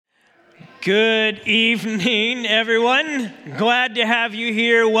Good evening, everyone. Glad to have you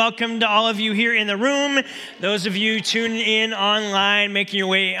here. Welcome to all of you here in the room. Those of you tuning in online, making your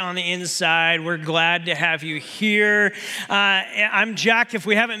way on the inside, we're glad to have you here. I'm Jack, if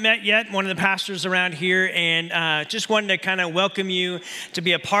we haven't met yet, one of the pastors around here, and just wanted to kind of welcome you to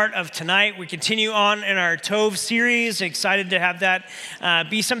be a part of tonight. We continue on in our Tov series. Excited to have that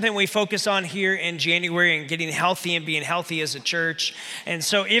be something we focus on here in January and getting healthy and being healthy as a church. And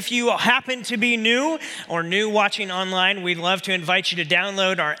so if you happen to be new or new watching online, we'd love to invite you to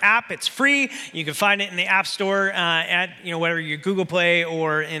download our app. It's free. You can find it in the App Store at whatever your Google Play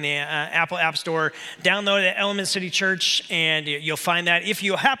or in the Apple App Store. Download it at Element City Church, and you'll find that. If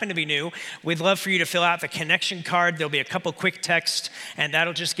you happen to be new, we'd love for you to fill out the connection card. There'll be a couple quick texts, and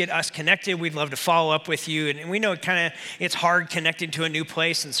that'll just get us connected. We'd love to follow up with you, and we know it's hard connecting to a new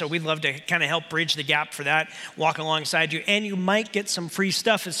place, and so we'd love to kind of help bridge the gap for that, walk alongside you, and you might get some free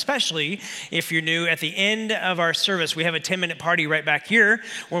stuff, especially if you're new. At the end of our service, we have a 10-minute party right back here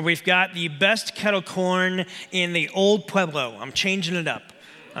where we've got the best kettle corn in the Old Pueblo. I'm changing it up.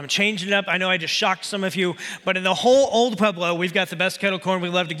 I know I just shocked some of you, but in the whole Old Pueblo, we've got the best kettle corn we'd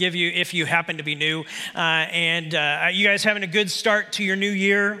love to give you if you happen to be new. You guys having a good start to your new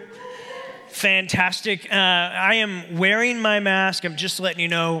year? Fantastic. I am wearing my mask. I'm just letting you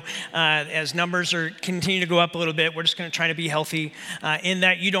know, as numbers continue to go up a little bit, we're just going to try to be healthy in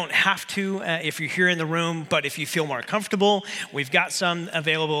that you don't have to if you're here in the room, but if you feel more comfortable, we've got some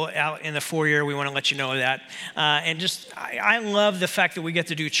available out in the foyer. We want to let you know that. I love the fact that we get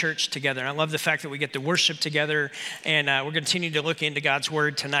to do church together. I love the fact that we get to worship together, and we're going to continue to look into God's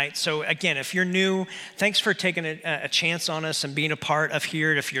Word tonight. So again, if you're new, thanks for taking a chance on us and being a part of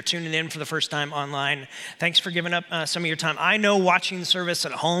here. If you're tuning in for the first time online, thanks for giving up some of your time. I know watching service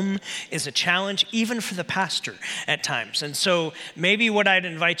at home is a challenge, even for the pastor at times. And so maybe what I'd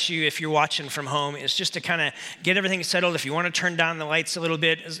invite you, if you're watching from home, is just to kind of get everything settled. If you want to turn down the lights a little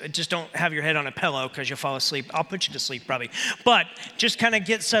bit, just don't have your head on a pillow because you'll fall asleep. I'll put you to sleep probably. But just kind of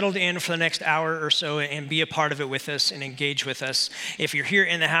get settled in for the next hour or so and be a part of it with us and engage with us. If you're here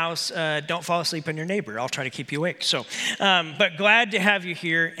in the house, don't fall asleep on your neighbor. I'll try to keep you awake. So, but glad to have you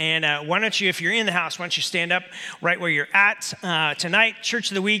here. And why don't you, if you're in the house, why don't you stand up right where you're at. Tonight,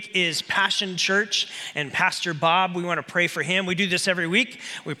 Church of the Week is Passion Church and Pastor Bob. We want to pray for him. We do this every week.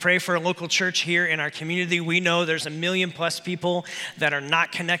 We pray for a local church here in our community. We know there's 1 million+ people that are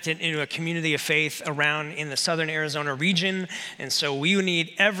not connected into a community of faith around in the southern Arizona region. And so we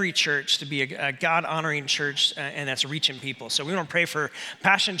need every church to be a God-honoring church, and that's reaching people. So we want to pray for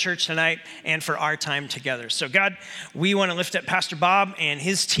Passion Church tonight and for our time together. So God, we want to lift up Pastor Bob and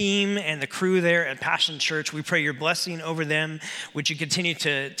his team and the crew there at Passion Church. We pray your blessing over them. Would you continue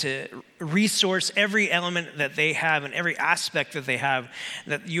to resource every element that they have and every aspect that they have,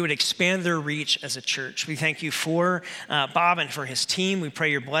 that you would expand their reach as a church. We thank you for Bob and for his team. We pray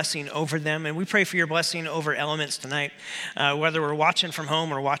your blessing over them, and we pray for your blessing over Elements tonight, whether we're watching from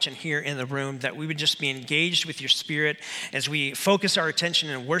home or watching here in the room, that we would just be engaged with your Spirit as we focus our attention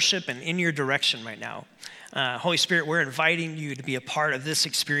in worship and in your direction right now. Holy Spirit, we're inviting you to be a part of this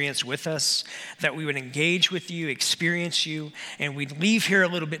experience with us, that we would engage with you, experience you, and we'd leave here a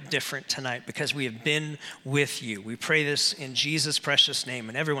little bit different tonight because we have been with you. We pray this in Jesus' precious name.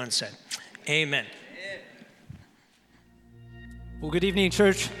 And everyone said, amen. Well, good evening,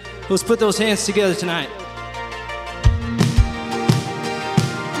 church. Let's put those hands together tonight.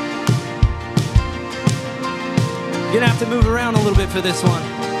 You're going to have to move around a little bit for this one.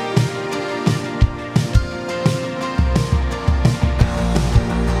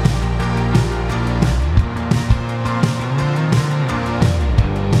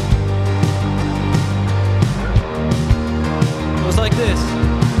 Like this.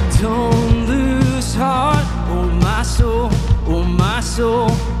 Don't lose heart, oh my soul,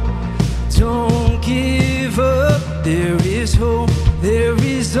 don't give up. There is hope, there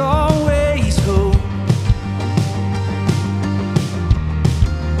is always hope.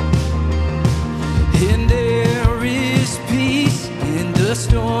 And there is peace in the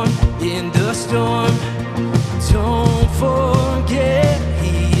storm, Don't forget,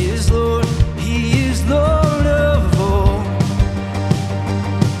 He is Lord of all.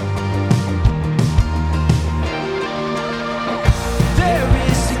 There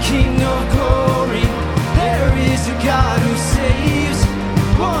is a King of glory, there is a God who saves,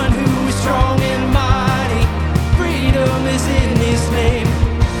 one who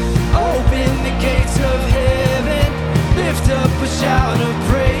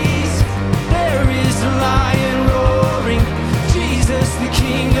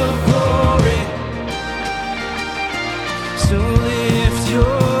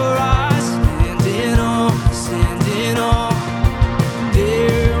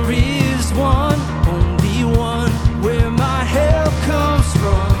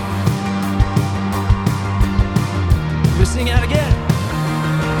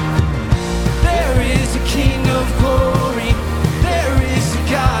King of glory. There is a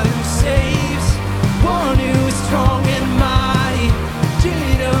God who saves, one who is strong and mighty.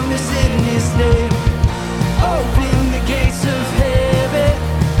 Freedom is in his name. Open the gates of heaven,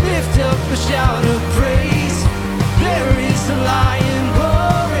 lift up a shout of praise. There is a lion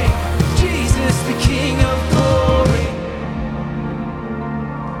roaring, Jesus the King of glory.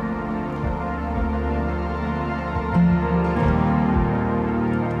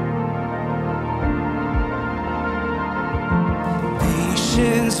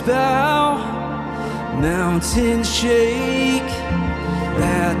 Nations bow, mountains shake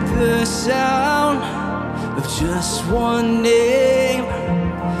at the sound of just one name.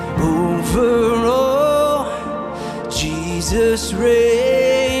 Over all, Jesus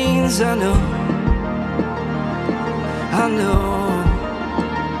reigns. I know, I know.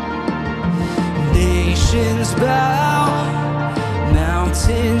 Nations bow,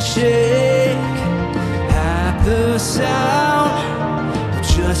 mountains shake at the sound of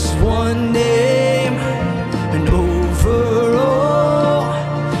just one name. And over all,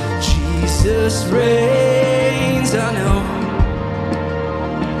 Jesus reigns. I know,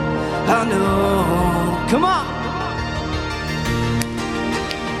 I know. Come on.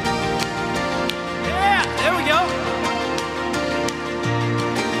 Yeah, there we go.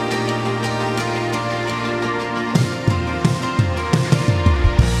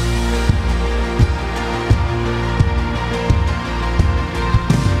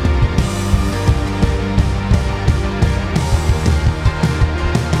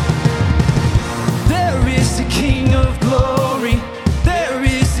 There is a King of glory. There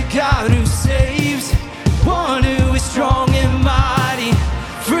is a God who saves, one who is strong and mighty.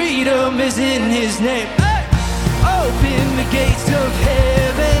 Freedom is in his name. Hey! Open the gates of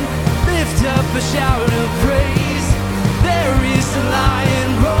heaven, lift up a shout of praise. There is a lion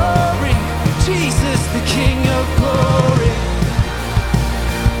roaring, Jesus the King of glory.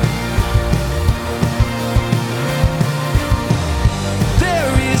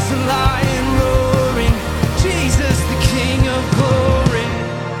 There is a lion roaring, Jesus the King of glory.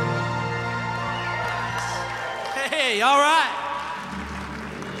 Hey, all right.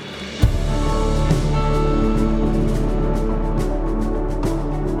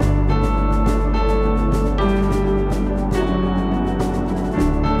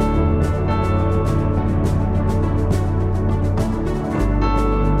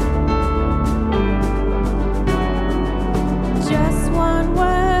 Just one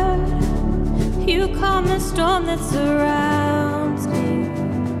word, you calm the storm that surrounds me.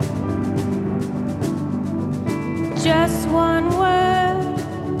 Just one word,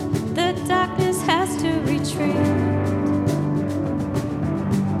 the darkness has to retreat.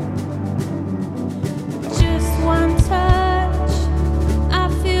 Just one touch, I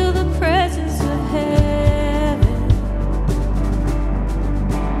feel the presence of heaven.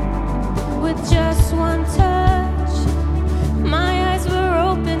 With just one touch, my eyes were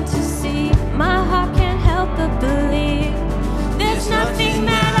open to see. My heart can't help but believe. There's nothing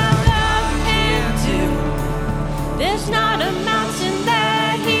that our God can't do. There's not a mountain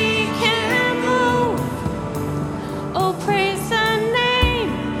that he can't move. Oh, praise the name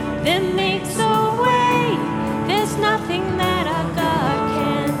that makes a way. There's nothing that our God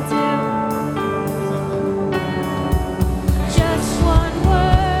can't do. Just one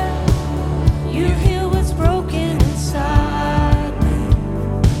word, you heal what's broken inside me.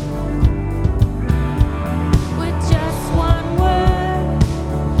 With just one word,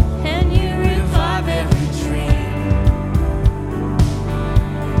 and you revive every dream.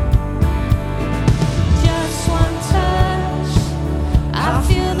 Just one touch, I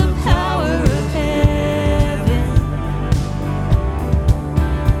feel the power of heaven.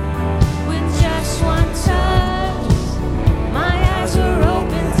 With just one touch, my eyes are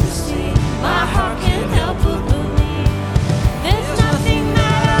open to see. My heart can't help but believe. There's nothing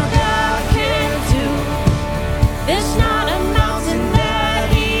that our God can't do. There's not a mountain that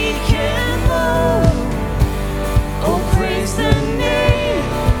he can't move. Oh, praise the name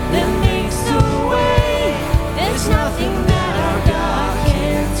that makes a way. There's nothing that our God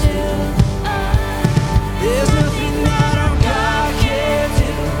can't do. There's nothing that our God can't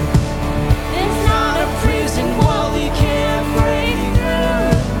do. There's not a prison wall he can't break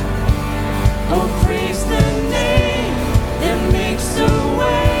through. Oh, praise the name that makes a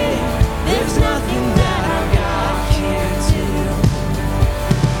way. There's nothing that our God can't do.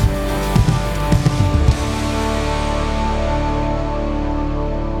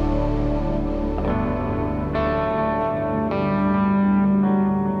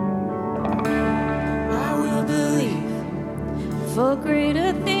 I will believe for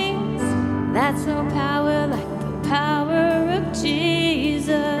greater things That's no power like the power of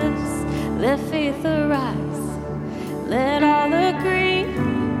Jesus. Let faith arise, let all agree.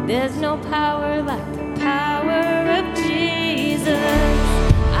 There's no power like the power of Jesus.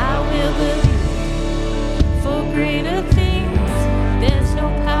 I will believe for greater things. There's no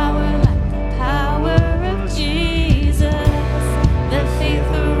power like the power of Jesus. Let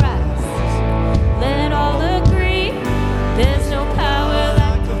faith arise, let all agree. There's no power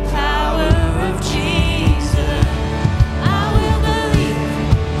like the power of Jesus. I will believe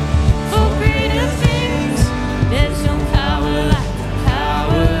for greater things. There's no power like the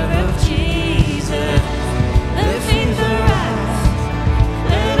power of Jesus. Let faith arise,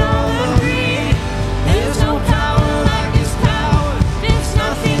 let all agree. There's no power like His power. There's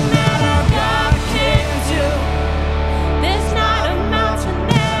nothing that our God can't do. There's not a mountain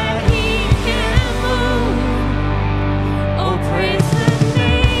that He can move. Oh, praise the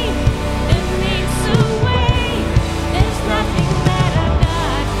name that makes a way. There's nothing that our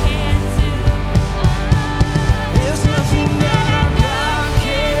God can't do. There's nothing that our God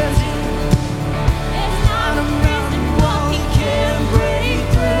can't do. There's not a mountain wall He can't break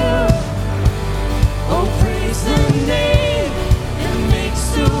through. Oh, praise the name that makes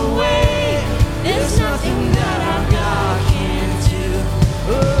a way. There's nothing that our God can't do.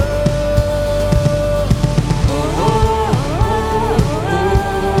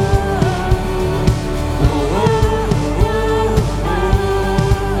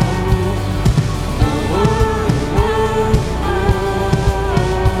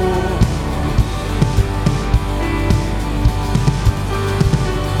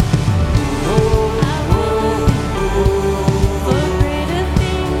 For greater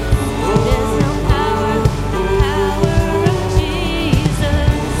things, there's no power, the power of Jesus.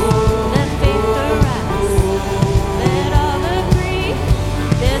 Let faith arise, let all agree.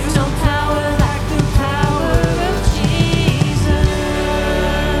 There's no power like the power of Jesus.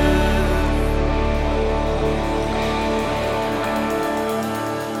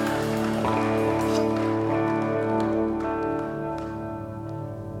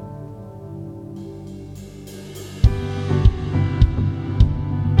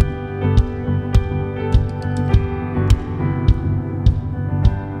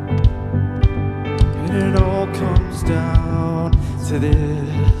 And it all comes down to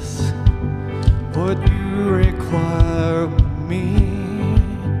this: what you require of me,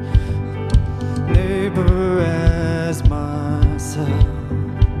 neighbor as myself,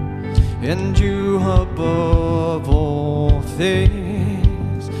 and you above all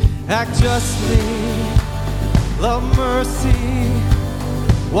things. Act justly, love mercy,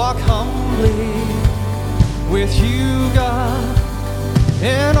 walk humbly with you, God,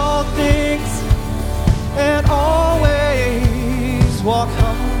 in all things and always. Walk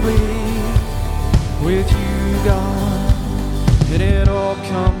humbly with you, God. And it all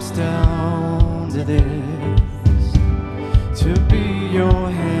comes down to this: to be your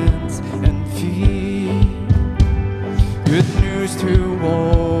hands and feet, good news to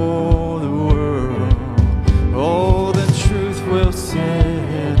all the world. Oh, the truth will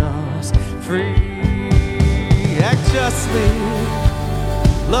set us free. Act justly,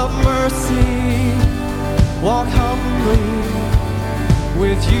 love mercy, walk humbly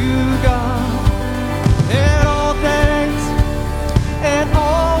with you, God, in all things and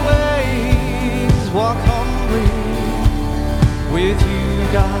always. Walk humbly with you,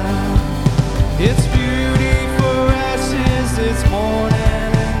 God. It's beauty for ashes, it's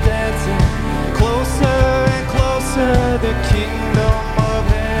mourning and dancing, closer and closer, the kingdom of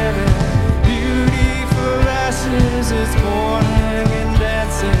heaven. Beauty for ashes, it's mourning and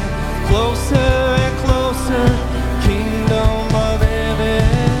dancing, closer and closer, kingdom of heaven.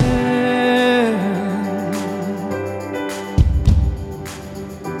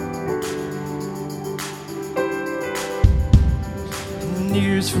 And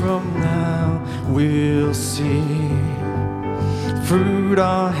years from now we'll see fruit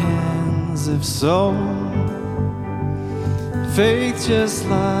our hands have sown, faith just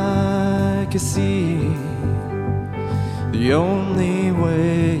like a seed, the only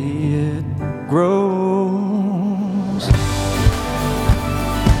way it grows.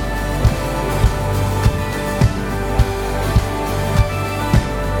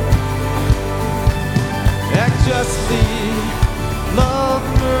 Act justly, love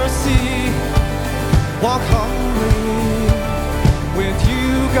mercy, walk humbly with you,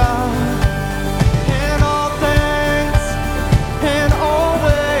 God, in all things and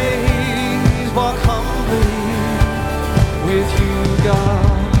always. Walk humbly with you,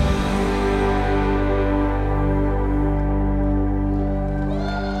 God.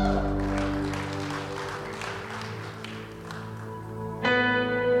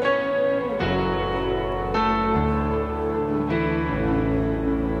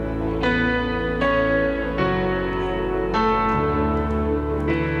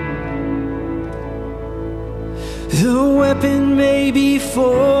 The weapon may be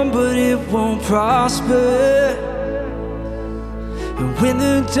formed, but it won't prosper. And when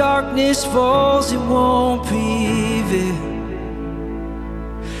the darkness falls, it won't prevail.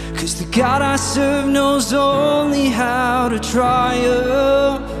 'Cause the God I serve knows only how to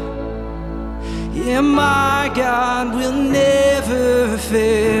triumph. Yeah, my God will never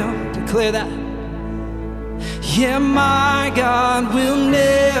fail. Declare that. Yeah, my God will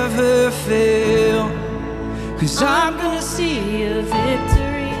never fail. 'Cause I'm gonna see a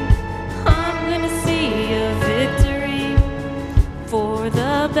victory. I'm gonna see a victory. For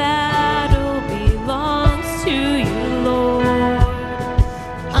the battle belongs to you, Lord.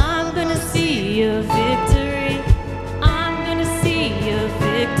 I'm gonna see a victory. I'm gonna see a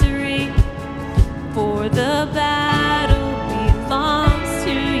victory. For the battle belongs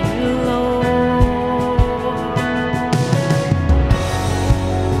to you, Lord.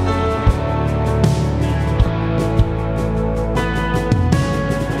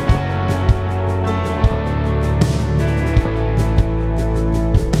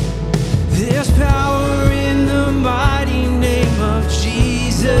 There's power in the mighty name of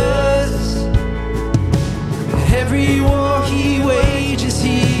Jesus. Every war he wages,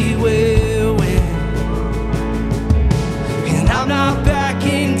 he will win. And I'm not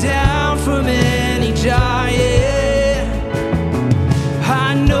backing down from any giant.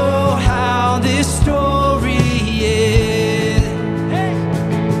 I know how this story ends.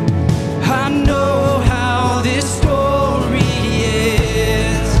 I know how this story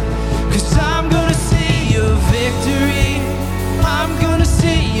ends. 'Cause I'm gonna see a victory. I'm gonna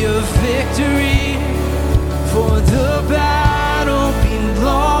see a victory. For the battle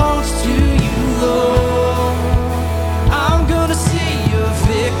belongs to you, Lord. I'm gonna see a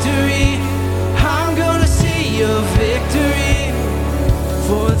victory. I'm gonna see a victory.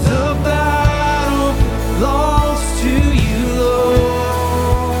 For the battle belongs to you,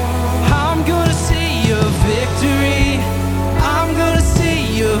 Lord. I'm gonna see a victory. I'm gonna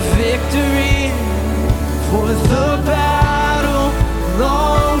see a victory. For the battle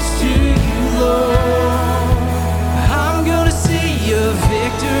belongs to you, Lord. I'm gonna see a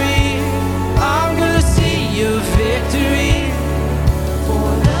victory. I'm gonna see a victory. For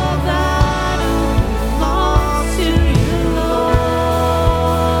the battle belongs to you, Lord.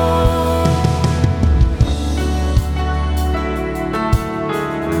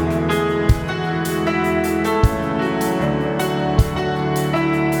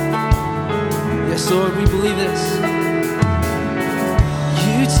 Yes, Lord, we believe this.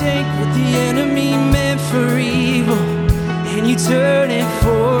 You take what the enemy meant for evil and you turn it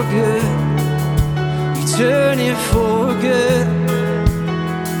for good. You turn it for good.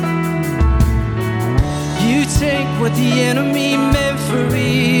 You take what the enemy meant for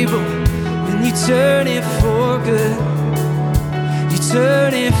evil and you turn it for good. You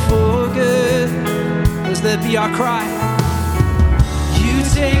turn it for good. Let that be our cry. You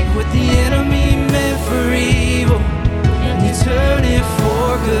take what the enemy meant for evil and you turn it for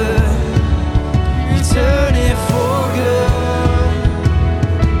good. You turn it for good.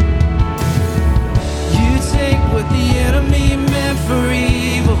 You take what the enemy meant for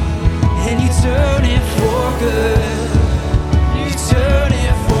evil and you turn it for good. You turn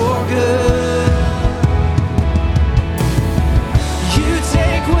it for good. You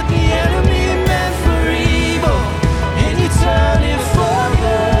take what the enemy meant for evil and you turn it for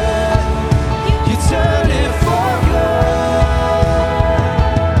good. You turn it for good.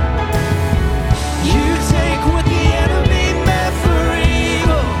 You take what the enemy meant for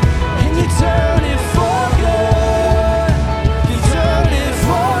evil and you turn it for good. You turn it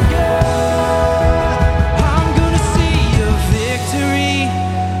for good. I'm gonna see a victory.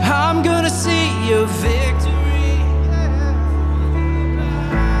 I'm gonna see a victory.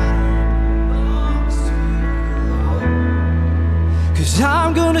 'Cause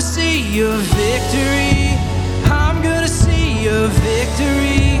I'm gonna see a victory. I'm gonna see a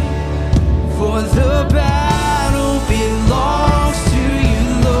victory. For the battle belongs to you,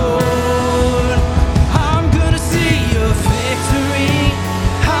 Lord. I'm gonna see a victory.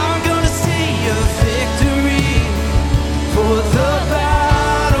 I'm gonna see a victory. For the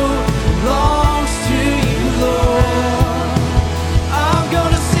battle belongs to you, Lord. I'm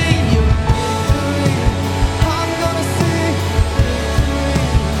gonna see a victory. I'm gonna see victory.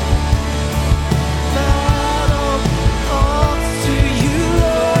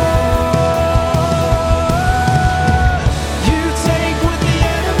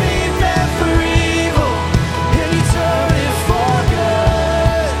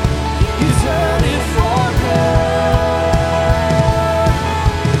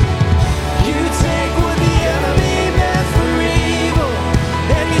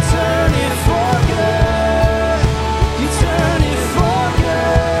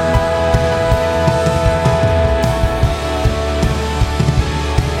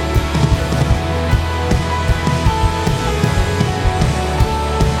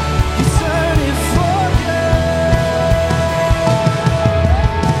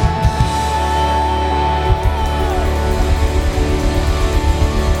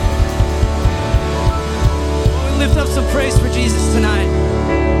 some praise for Jesus tonight.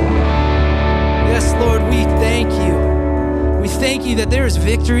 Yes, Lord, we thank you. We thank you that there is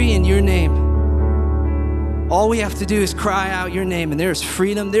victory in your name. All we have to do is cry out your name, and there is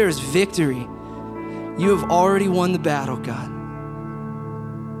freedom, there is victory. You have already won the battle, God.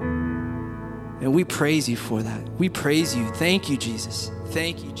 And we praise you for that. We praise you. Thank you, Jesus.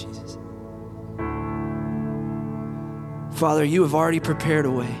 Thank you, Jesus. Father, you have already prepared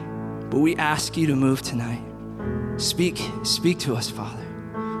a way, but we ask you to move tonight. Speak to us, Father.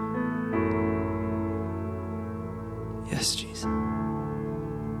 Yes, Jesus.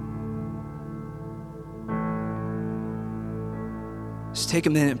 Just take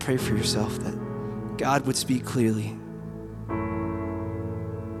a minute and pray for yourself that God would speak clearly.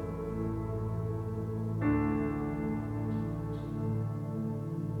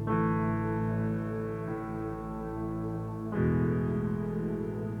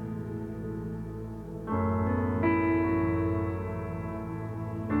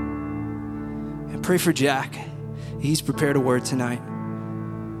 And pray for Jack. He's prepared a word tonight.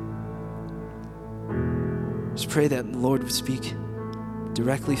 Just pray that the Lord would speak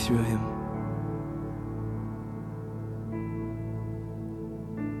directly through him.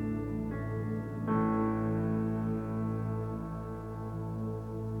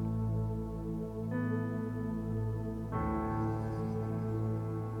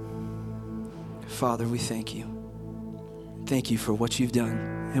 Father, we thank you. Thank you for what you've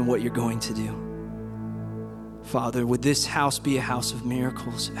done and what you're going to do. Father, would this house be a house of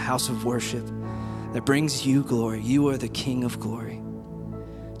miracles, a house of worship that brings you glory. You are the King of glory.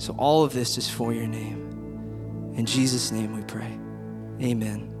 So all of this is for your name. In Jesus' name we pray.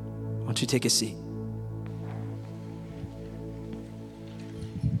 Amen. Why don't you take a seat?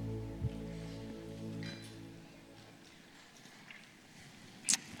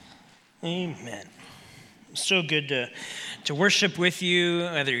 Amen. So good to worship with you,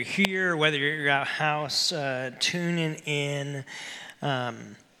 whether you're here, whether you're at house, tuning in.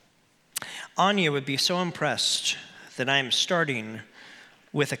 Anya would be so impressed that I'm starting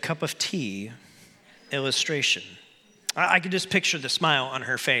with a cup of tea illustration. I could just picture the smile on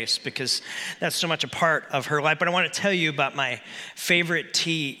her face because that's so much a part of her life. But I want to tell you about my favorite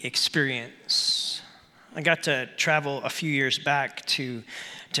tea experience. I got to travel a few years back to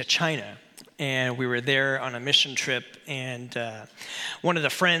China, and we were there on a mission trip, and one of the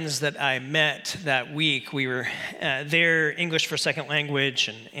friends that I met that week, we were there, English for second language,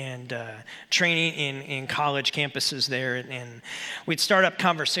 and training in college campuses there, and we'd start up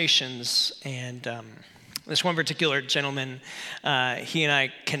conversations, and this one particular gentleman, he and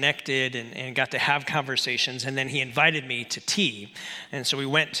I connected and got to have conversations, and then he invited me to tea. And so we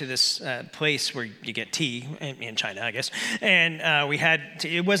went to this place where you get tea in China, I guess. And we had,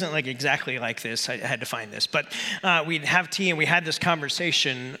 it wasn't like exactly like this. I had to find this. But we'd have tea, and we had this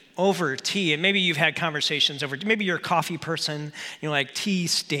conversation over tea. And maybe you've had conversations over, maybe you're a coffee person. You're like, tea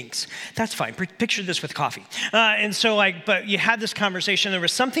stinks. That's fine. Picture this with coffee. And so but you had this conversation. There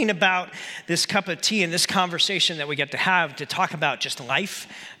was something about this cup of tea and this conversation that we get to have to talk about just life,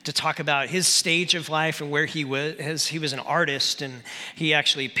 to talk about his stage of life and where he was. He was an artist, and he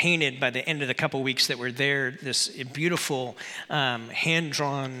actually painted, by the end of the couple weeks that we're there, this beautiful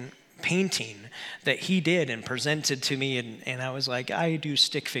hand-drawn painting that he did and presented to me, and I was like, I do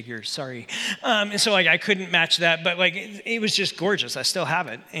stick figures, sorry. And so I couldn't match that, but it was just gorgeous. I still have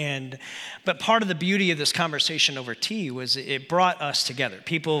it. But part of the beauty of this conversation over tea was it brought us together,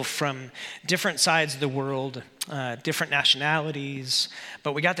 people from different sides of the world, different nationalities,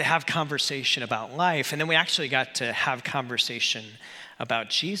 but we got to have conversation about life, and then we actually got to have conversation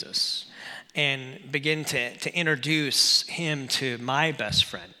about Jesus and begin to introduce him to my best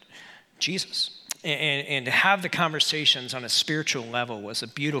friend, Jesus. And to have the conversations on a spiritual level was a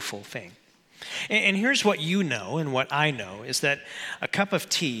beautiful thing. And here's what you know and what I know is that a cup of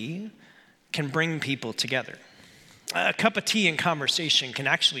tea can bring people together. A cup of tea and conversation can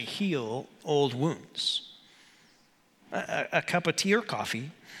actually heal old wounds. A cup of tea or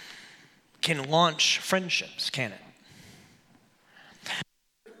coffee can launch friendships, can it?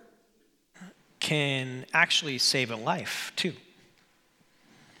 Can actually save a life, too.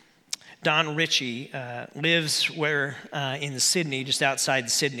 Don Ritchie lives in Sydney, just outside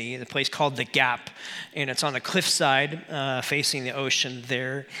Sydney, in a place called The Gap, and it's on a cliffside facing the ocean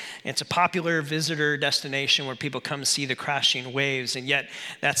there. It's a popular visitor destination where people come see the crashing waves, and yet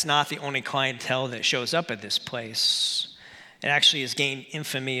that's not the only clientele that shows up at this place. It actually has gained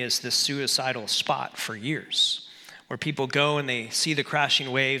infamy as the suicidal spot for years, where people go and they see the crashing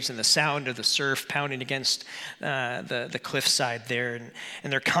waves and the sound of the surf pounding against the cliffside there,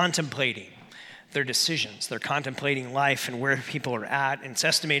 and they're contemplating their decisions. They're contemplating life and where people are at. And it's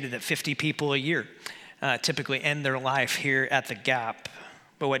estimated that 50 people a year typically end their life here at the Gap.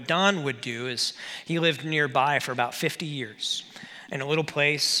 But what Don would do is he lived nearby for about 50 years in a little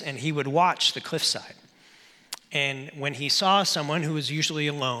place, and he would watch the cliffside. And when he saw someone who was usually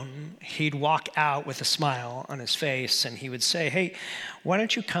alone, he'd walk out with a smile on his face, and he would say, "Hey, why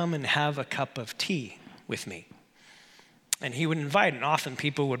don't you come and have a cup of tea with me?" And he would invite, and often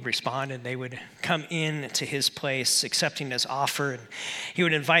people would respond, and they would come in to his place, accepting his offer. And he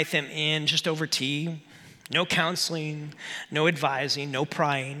would invite them in just over tea, no counseling, no advising, no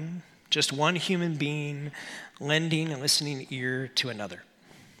prying, just one human being lending a listening ear to another.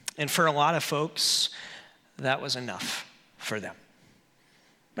 And for a lot of folks, that was enough for them.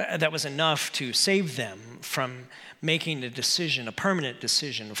 That was enough to save them from making a decision, a permanent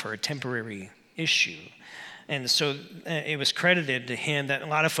decision for a temporary issue. And so it was credited to him that a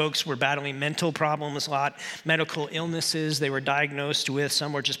lot of folks were battling mental problems, a lot medical illnesses they were diagnosed with.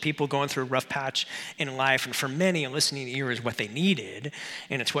 Some were just people going through a rough patch in life. And for many, a listening ear is what they needed,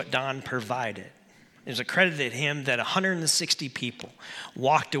 and it's what Don provided. It was accredited to him that 160 people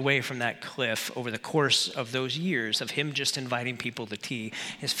walked away from that cliff over the course of those years of him just inviting people to tea.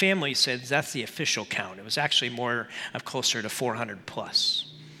 His family said that's the official count. It was actually more of closer to 400 plus.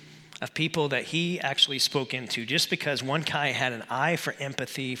 Of people that he actually spoke into just because one guy had an eye for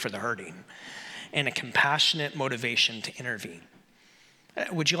empathy for the hurting and a compassionate motivation to intervene.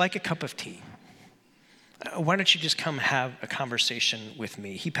 Would you like a cup of tea? Why don't you just come have a conversation with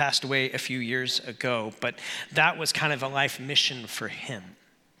me? He passed away a few years ago, but that was kind of a life mission for him.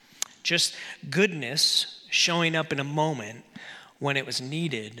 Just goodness showing up in a moment when it was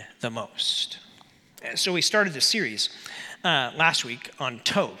needed the most. So we started this series last week on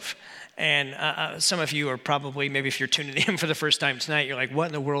Tov. And some of you are probably, maybe if you're tuning in for the first time tonight, you're like, what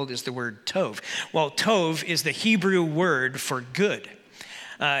in the world is the word Tov? Well, Tov is the Hebrew word for good.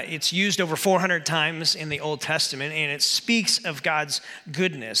 It's used over 400 times in the Old Testament, and it speaks of God's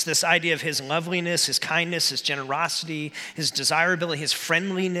goodness, this idea of his loveliness, his kindness, his generosity, his desirability, his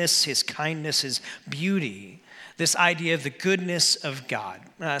friendliness, his kindness, his beauty. This idea of the goodness of God.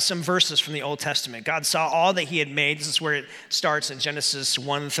 Some verses from the Old Testament. God saw all that he had made. This is where it starts in Genesis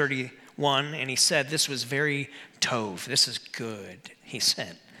 1:31. And he said, this was very Tov. This is good, he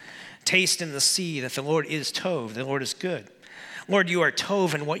said. Taste in the sea that the Lord is Tov. The Lord is good. Lord, you are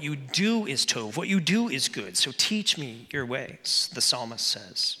Tov, and what you do is Tov. What you do is good. So teach me your ways, the psalmist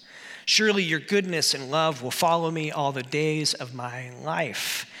says. Surely your goodness and love will follow me all the days of my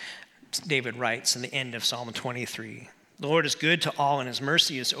life, David writes in the end of Psalm 23. The Lord is good to all, and his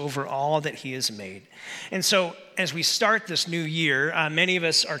mercy is over all that he has made. And so as we start this new year, many of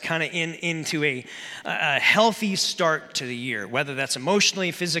us are kind of into a healthy start to the year, whether that's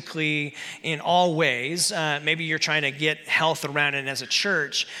emotionally, physically, in all ways. Maybe you're trying to get health around it. And as a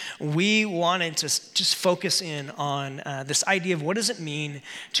church, we wanted to just focus in on this idea of what does it mean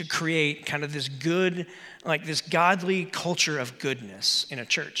to create kind of this good, like this godly culture of goodness in a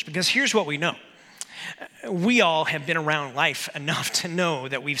church. Because here's what we know. We all have been around life enough to know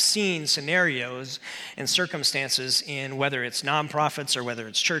that we've seen scenarios and circumstances in whether it's nonprofits or whether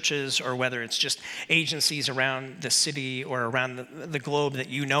it's churches or whether it's just agencies around the city or around the globe that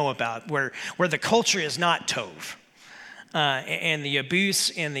you know about where the culture is not Tov. And the abuse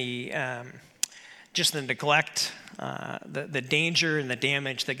and the just the neglect, the danger and the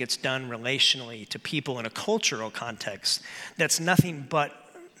damage that gets done relationally to people in a cultural context that's nothing but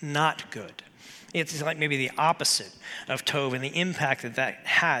not good. It's like maybe the opposite of Tov and the impact that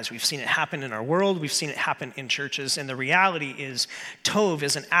has. We've seen it happen in our world. We've seen it happen in churches. And the reality is Tov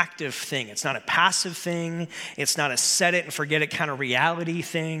is an active thing. It's not a passive thing. It's not a set it and forget it kind of reality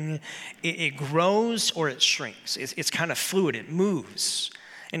thing. It grows or it shrinks. It's kind of fluid. It moves.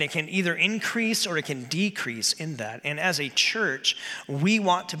 And it can either increase or it can decrease in that. And as a church, we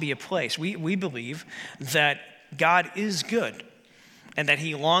want to be a place. We believe that God is good. And that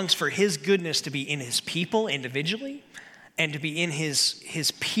he longs for his goodness to be in his people individually and to be in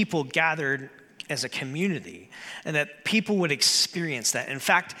his people gathered as a community. And that people would experience that. In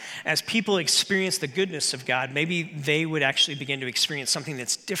fact, as people experience the goodness of God, maybe they would actually begin to experience something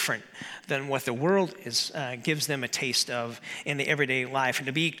that's different than what the world gives them a taste of in the everyday life. And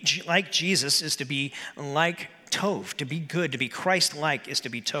to be like Jesus is to be like Tov, to be good, to be Christ-like is to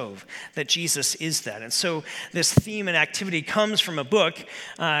be Tov, that Jesus is that. And so this theme and activity comes from a book,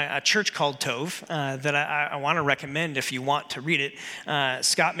 a church called Tov, that I want to recommend if you want to read it.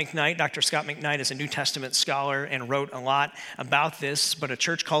 Scott McKnight, Dr. Scott McKnight is a New Testament scholar and wrote a lot about this, but A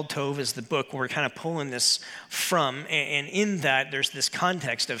Church Called Tov is the book we're kind of pulling this from. And in that, there's this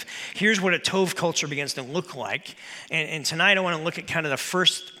context of here's what a Tov culture begins to look like. And tonight I want to look at kind of the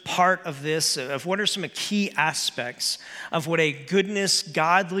first part of this, of what are some key aspects of what a goodness,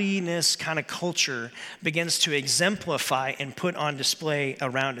 godliness kind of culture begins to exemplify and put on display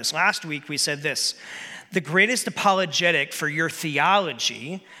around us. Last week we said this: the greatest apologetic for your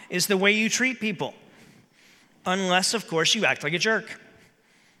theology is the way you treat people, unless, of course, you act like a jerk.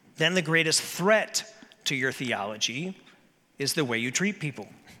 Then the greatest threat to your theology is the way you treat people.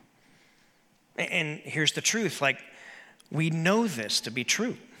 And here's the truth, like, we know this to be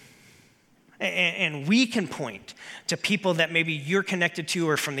true. And we can point to people that maybe you're connected to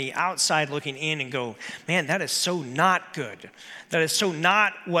or from the outside looking in and go, man, that is so not good. That is so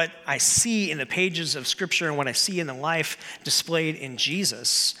not what I see in the pages of Scripture and what I see in the life displayed in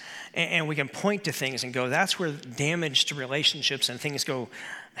Jesus. And we can point to things and go, that's where damage to relationships and things go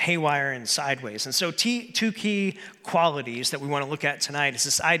haywire and sideways. And so two key qualities that we want to look at tonight is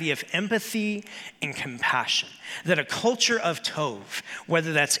this idea of empathy and compassion. That a culture of Tov,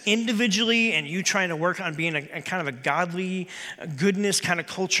 whether that's individually and you trying to work on being a kind of a godly, goodness kind of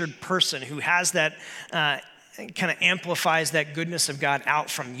cultured person who has that kind of amplifies that goodness of God out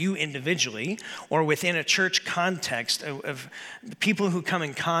from you individually, or within a church context of people who come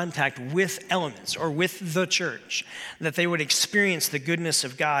in contact with elements or with the church, that they would experience the goodness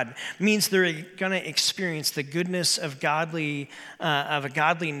of God, means they're going to experience the goodness of a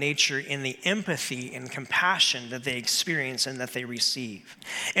godly nature in the empathy and compassion that they experience and that they receive.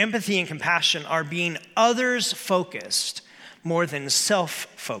 Empathy and compassion are being others-focused more than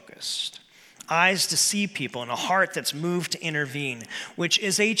self-focused. Eyes to see people and a heart that's moved to intervene, which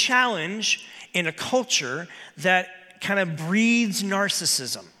is a challenge in a culture that kind of breeds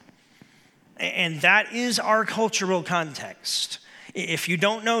narcissism. And that is our cultural context. If you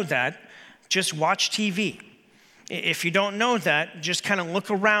don't know that, just watch TV. If you don't know that, just kind of look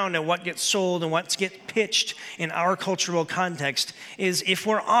around at what gets sold and what gets pitched in our cultural context is, if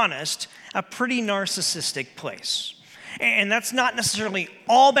we're honest, a pretty narcissistic place. And that's not necessarily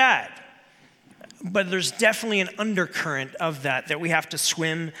all bad. But there's definitely an undercurrent of that we have to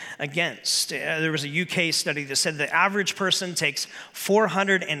swim against. There was a UK study that said the average person takes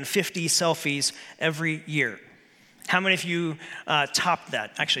 450 selfies every year. How many of you topped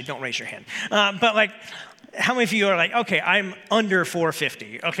that? Actually, don't raise your hand. But how many of you are like, okay, I'm under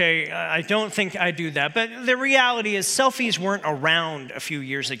 450. Okay, I don't think I do that. But the reality is selfies weren't around a few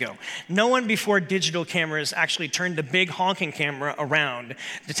years ago. No one before digital cameras actually turned the big honking camera around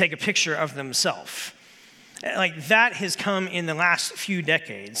to take a picture of themselves. Like, that has come in the last few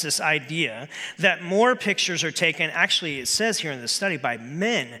decades, this idea that more pictures are taken, actually it says here in the study, by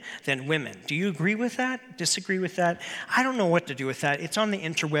men than women. Do you agree with that? Disagree with that? I don't know what to do with that. It's on the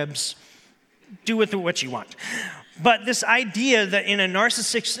interwebs. Do with it what you want. But this idea that in a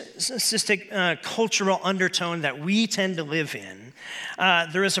narcissistic cultural undertone that we tend to live in,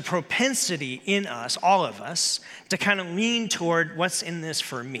 there is a propensity in us, all of us, to kind of lean toward what's in this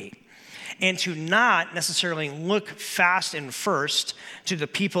for me, and to not necessarily look fast and first to the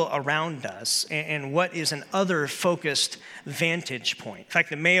people around us and what is an other-focused vantage point. In fact,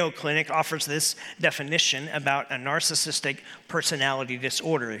 the Mayo Clinic offers this definition about a narcissistic personality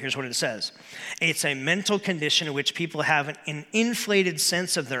disorder. Here's what it says. It's a mental condition in which people have an inflated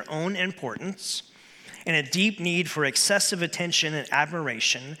sense of their own importance and a deep need for excessive attention and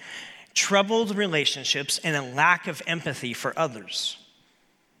admiration, troubled relationships, and a lack of empathy for others.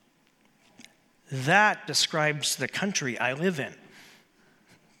 That describes the country I live in,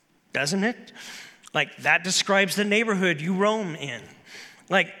 doesn't it? Like, that describes the neighborhood you roam in.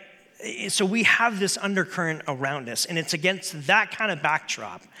 Like, so we have this undercurrent around us, and it's against that kind of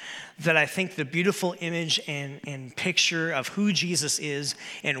backdrop that I think the beautiful image and picture of who Jesus is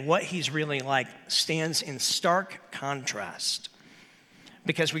and what he's really like stands in stark contrast,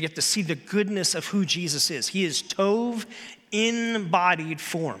 because we get to see the goodness of who Jesus is. He is Tov in embodied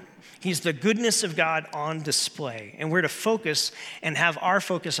form. He's the goodness of God on display, and we're to focus and have our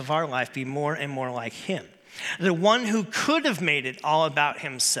focus of our life be more and more like him. The one who could have made it all about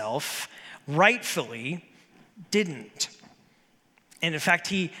himself, rightfully, didn't. And in fact,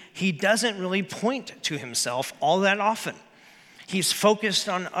 he doesn't really point to himself all that often. He's focused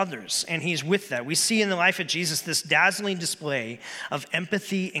on others, and he's with that. We see in the life of Jesus this dazzling display of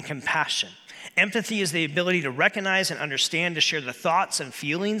empathy and compassion. Empathy is the ability to recognize and understand, to share the thoughts and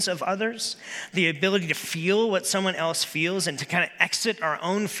feelings of others, the ability to feel what someone else feels and to kind of exit our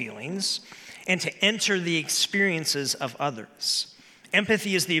own feelings and to enter the experiences of others.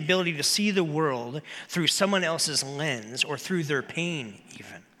 Empathy is the ability to see the world through someone else's lens or through their pain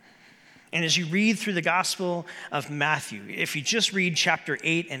even. And as you read through the Gospel of Matthew, if you just read chapter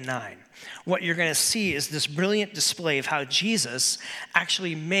 8 and 9, what you're going to see is this brilliant display of how Jesus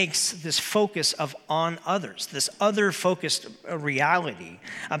actually makes this focus on others, this other-focused reality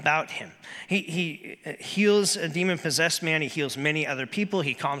about him. He heals a demon-possessed man. He heals many other people.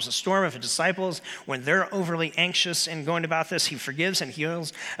 He calms the storm of his disciples when they're overly anxious and going about this. He forgives and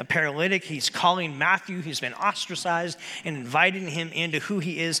heals a paralytic. He's calling Matthew, who's been ostracized, and inviting him into who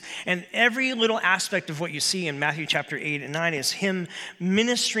he is. And every little aspect of what you see in Matthew chapter 8 and 9 is him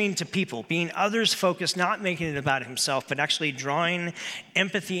ministering to people, being others-focused, not making it about himself, but actually drawing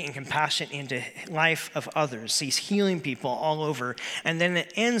empathy and compassion into life of others. He's healing people all over. And then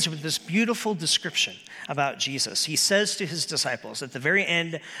it ends with this beautiful description about Jesus. He says to his disciples at the very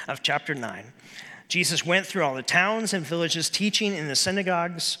end of chapter 9, Jesus went through all the towns and villages, teaching in the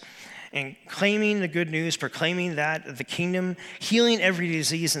synagogues and claiming the good news, proclaiming that the kingdom, healing every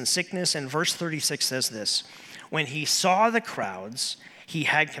disease and sickness. And verse 36 says this: when he saw the crowds, he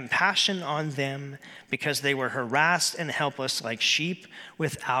had compassion on them because they were harassed and helpless like sheep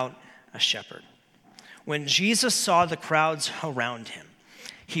without a shepherd. When Jesus saw the crowds around him,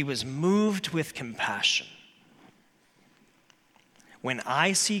 he was moved with compassion. When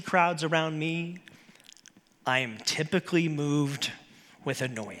I see crowds around me, I am typically moved with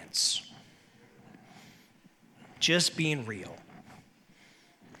annoyance. Just being real.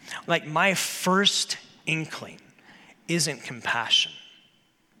 Like my first inkling isn't compassion.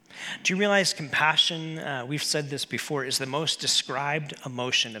 Do you realize compassion, we've said this before, is the most described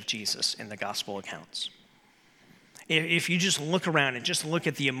emotion of Jesus in the gospel accounts? If you just look around and just look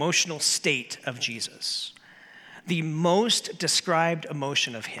at the emotional state of Jesus, the most described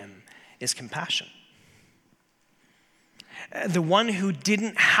emotion of him is compassion. The one who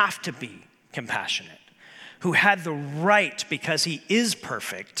didn't have to be compassionate, who had the right because he is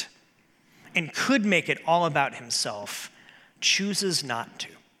perfect and could make it all about himself, chooses not to.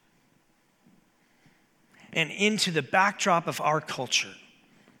 And into the backdrop of our culture,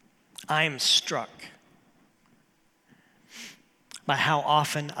 I am struck by how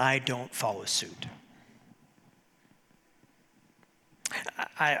often I don't follow suit.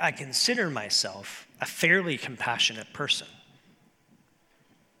 I consider myself a fairly compassionate person.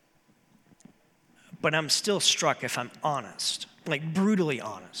 But I'm still struck, if I'm honest, like brutally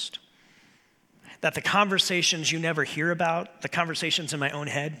honest, that the conversations you never hear about, the conversations in my own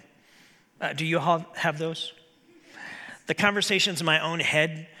head, do you all have those? The conversations in my own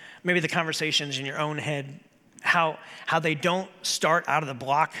head, maybe the conversations in your own head, how they don't start out of the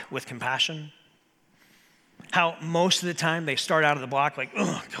block with compassion. How most of the time they start out of the block like,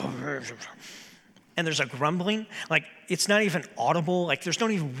 ugh, and there's a grumbling. Like it's not even audible. Like there's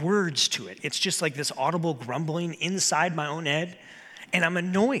not even words to it. It's just like this audible grumbling inside my own head. And I'm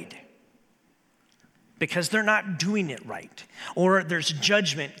annoyed because they're not doing it right. Or there's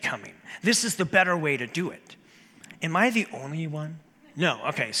judgment coming. This is the better way to do it. Am I the only one? No,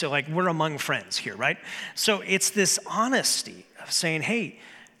 okay, so like we're among friends here, right? So it's this honesty of saying, hey,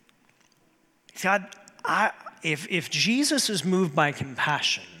 God, if Jesus is moved by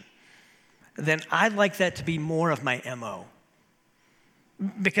compassion, then I'd like that to be more of my MO.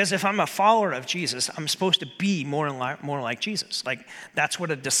 Because if I'm a follower of Jesus, I'm supposed to be more like Jesus. Like that's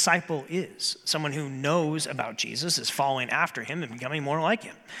what a disciple is. Someone who knows about Jesus is following after him and becoming more like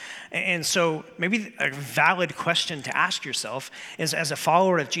him. And so maybe a valid question to ask yourself is, as a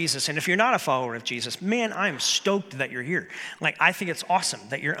follower of Jesus, and if you're not a follower of Jesus, man, I'm stoked that you're here. Like I think it's awesome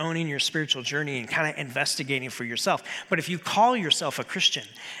that you're owning your spiritual journey and kind of investigating for yourself. But if you call yourself a Christian,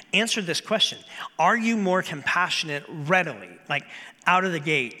 answer this question. Are you more compassionate readily, like out of the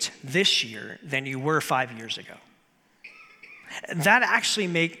gate this year than you were 5 years ago? That actually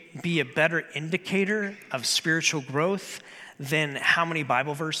may be a better indicator of spiritual growth than how many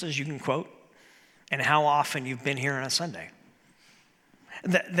Bible verses you can quote and how often you've been here on a Sunday.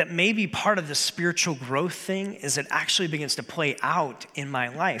 That maybe part of the spiritual growth thing is it actually begins to play out in my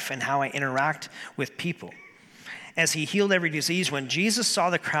life and how I interact with people. As he healed every disease, when Jesus saw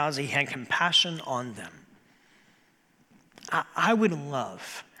the crowds, he had compassion on them. I would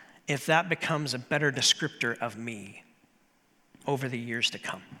love if that becomes a better descriptor of me over the years to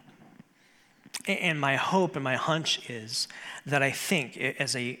come. And my hope and my hunch is that I think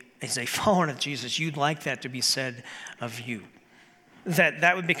as a follower of Jesus, you'd like that to be said of you.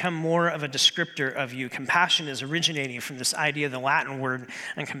 that would become more of a descriptor of you. Compassion is originating from this idea, the Latin word,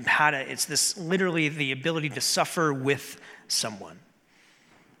 and compata. It's this literally the ability to suffer with someone.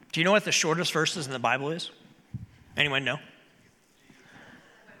 Do you know what the shortest verses in the Bible is? Anyone know?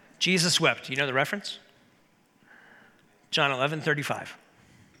 Jesus wept. Do you know the reference? John 11:35.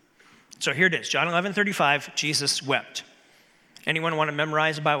 So here it is. John 11:35, Jesus wept. Anyone want to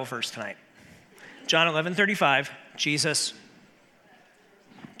memorize a Bible verse tonight? John 11:35, Jesus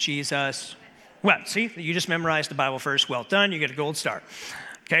wept. See, you just memorized the Bible verse. Well done. You get a gold star.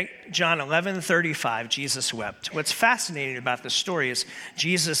 Okay, John 11:35, Jesus wept. What's fascinating about this story is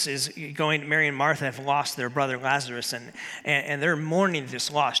Jesus is going, Mary and Martha have lost their brother Lazarus, and they're mourning this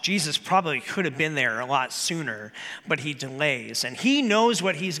loss. Jesus probably could have been there a lot sooner, but he delays. And he knows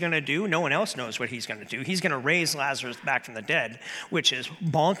what he's going to do. No one else knows what he's going to do. He's going to raise Lazarus back from the dead, which is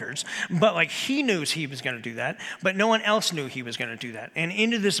bonkers. But like he knew he was going to do that, but no one else knew he was going to do that. And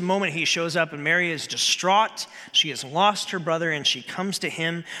into this moment, he shows up, and Mary is distraught. She has lost her brother, and she comes to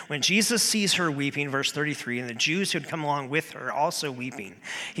him. When Jesus sees her weeping, verse 33, and the Jews who had come along with her also weeping,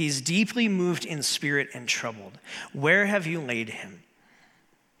 he's deeply moved in spirit and troubled. Where have you laid him?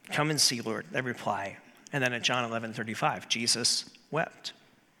 Come and see, Lord, they reply. And then at John 11:35, Jesus wept.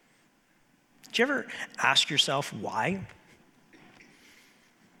 Did you ever ask yourself why?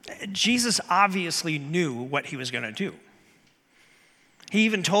 Jesus obviously knew what he was going to do. He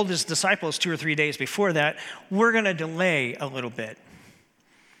even told his disciples 2 or 3 days before that, we're going to delay a little bit.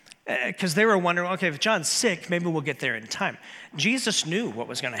 Because they were wondering, okay, if John's sick, maybe we'll get there in time. Jesus knew what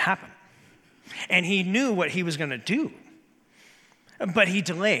was going to happen. And he knew what he was going to do. But he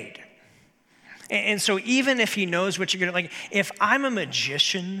delayed. And so even if he knows what you're going to, like, if I'm a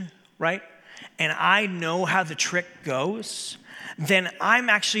magician, right, and I know how the trick goes, then I'm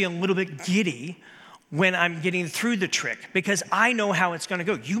actually a little bit giddy when I'm getting through the trick because I know how it's going to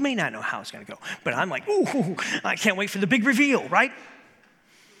go. You may not know how it's going to go, but I'm like, ooh, I can't wait for the big reveal, right?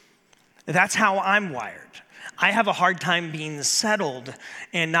 That's how I'm wired. I have a hard time being settled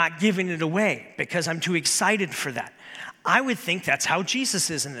and not giving it away because I'm too excited for that. I would think that's how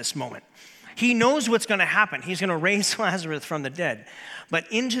Jesus is in this moment. He knows what's going to happen. He's going to raise Lazarus from the dead.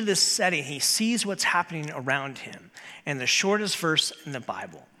 But into this setting, he sees what's happening around him. And the shortest verse in the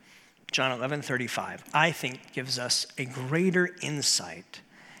Bible, John 11:35, I think gives us a greater insight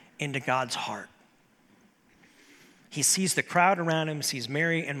into God's heart. He sees the crowd around him, sees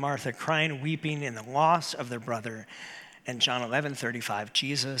Mary and Martha crying, weeping in the loss of their brother. And John 11:35,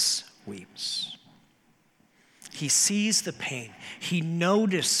 Jesus weeps. He sees the pain. He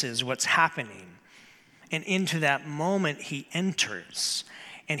notices what's happening. And into that moment, he enters.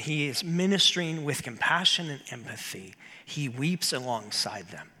 And he is ministering with compassion and empathy. He weeps alongside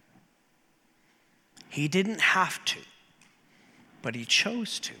them. He didn't have to, but he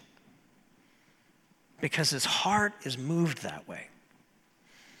chose to. Because his heart is moved that way.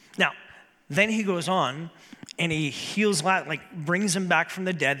 Now, then he goes on and he heals, like brings him back from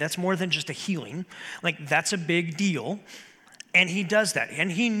the dead. That's more than just a healing. Like that's a big deal. And he does that.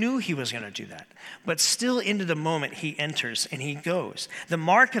 And he knew he was going to do that. But still into the moment he enters and he goes. The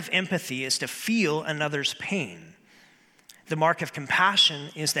mark of empathy is to feel another's pain. The mark of compassion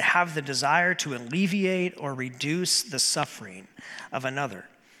is to have the desire to alleviate or reduce the suffering of another.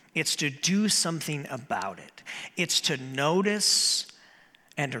 It's to do something about it. It's to notice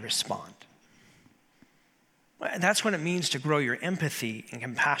and to respond. That's what it means to grow your empathy and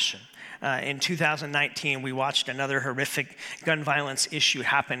compassion. In 2019, we watched another horrific gun violence issue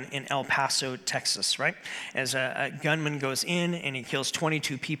happen in El Paso, Texas, right? As a gunman goes in and he kills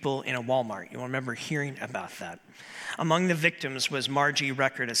 22 people in a Walmart. You'll remember hearing about that. Among the victims was Margie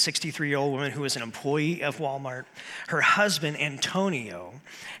Record, a 63-year-old woman who was an employee of Walmart. Her husband, Antonio,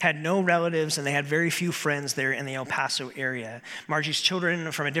 had no relatives and they had very few friends there in the El Paso area. Margie's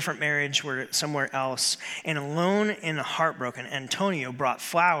children from a different marriage were somewhere else. And alone and heartbroken, Antonio brought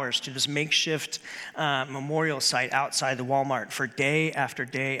flowers to this makeshift memorial site outside the Walmart for day after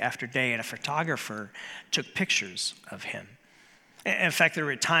day after day. And a photographer took pictures of him. In fact, there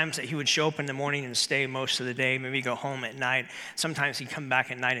were times that he would show up in the morning and stay most of the day, maybe go home at night. Sometimes he'd come back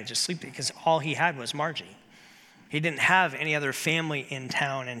at night and just sleep because all he had was Margie. He didn't have any other family in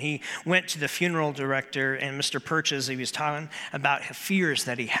town. And he went to the funeral director and Mr. Purchase, he was talking about fears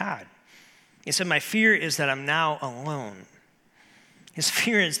that he had. He said, my fear is that I'm now alone. His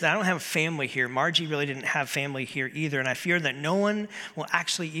fear is that I don't have family here. Margie really didn't have family here either. And I fear that no one will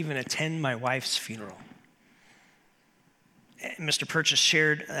actually even attend my wife's funeral. Mr. Purchase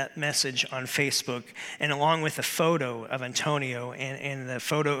shared that message on Facebook, and along with a photo of Antonio and the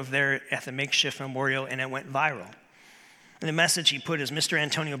photo of there at the makeshift memorial, and it went viral. And the message he put is, Mr.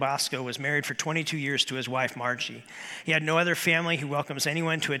 Antonio Bosco was married for 22 years to his wife, Margie. He had no other family who welcomes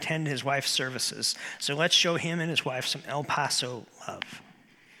anyone to attend his wife's services. So let's show him and his wife some El Paso love.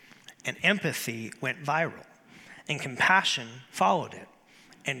 And empathy went viral, and compassion followed it,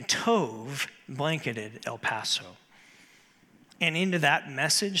 and Tove blanketed El Paso. And into that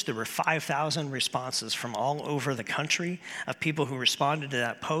message, there were 5,000 responses from all over the country of people who responded to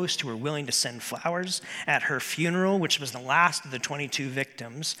that post, who were willing to send flowers. At her funeral, which was the last of the 22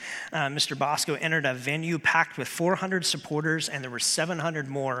 victims, Mr. Bosco entered a venue packed with 400 supporters, and there were 700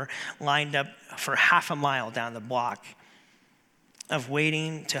 more lined up for half a mile down the block of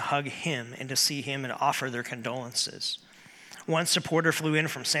waiting to hug him and to see him and offer their condolences. One supporter flew in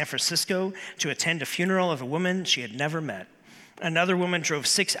from San Francisco to attend a funeral of a woman she had never met. Another woman drove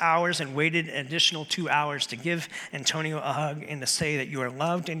 6 hours and waited an additional 2 hours to give Antonio a hug and to say that you are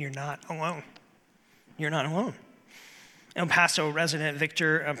loved and you're not alone. You're not alone. El Paso resident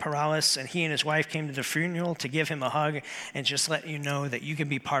Victor Perales and he and his wife came to the funeral to give him a hug and just let you know that you can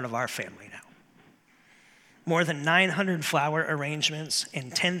be part of our family now. More than 900 flower arrangements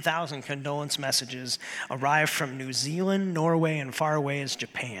and 10,000 condolence messages arrived from New Zealand, Norway, and far away as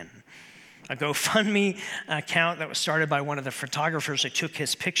Japan. A GoFundMe account that was started by one of the photographers who took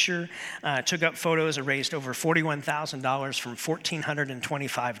his picture, took up photos and raised over $41,000 from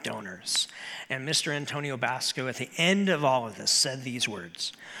 1,425 donors. And Mr. Antonio Bosco, at the end of all of this, said these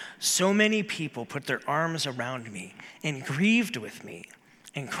words, "So many people put their arms around me and grieved with me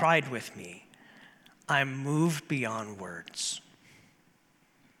and cried with me. I'm moved beyond words."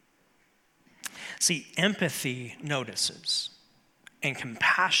 See, empathy notices and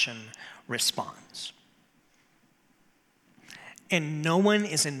compassion responds. And no one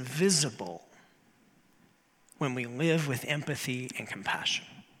is invisible when we live with empathy and compassion.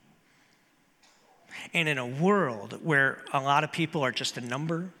 And in a world where a lot of people are just a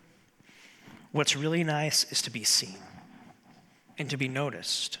number, what's really nice is to be seen and to be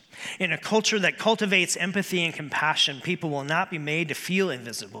noticed. In a culture that cultivates empathy and compassion, people will not be made to feel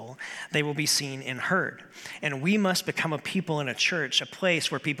invisible. They will be seen and heard. And we must become a people in a church, a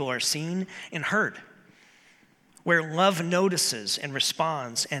place where people are seen and heard, where love notices and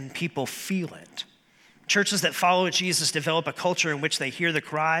responds and people feel it. Churches that follow Jesus develop a culture in which they hear the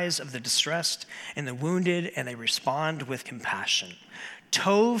cries of the distressed and the wounded, and they respond with compassion.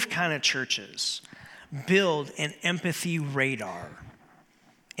 Tove kind of churches build an empathy radar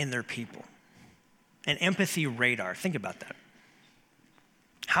in their people. An empathy radar. Think about that.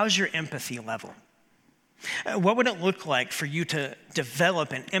 How's your empathy level? What would it look like for you to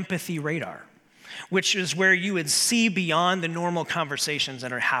develop an empathy radar, which is where you would see beyond the normal conversations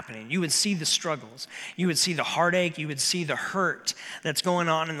that are happening? You would see the struggles. You would see the heartache. You would see the hurt that's going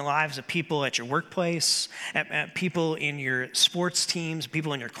on in the lives of people at your workplace, at people in your sports teams,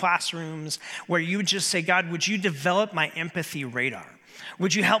 people in your classrooms, where you would just say, God, would you develop my empathy radar?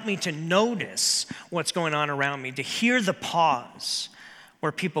 Would you help me to notice what's going on around me, to hear the pause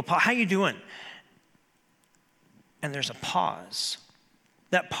where people pause? How you doing? And there's a pause.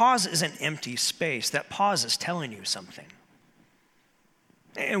 That pause is an empty space. That pause is telling you something.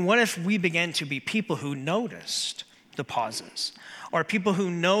 And what if we began to be people who noticed the pauses, or people who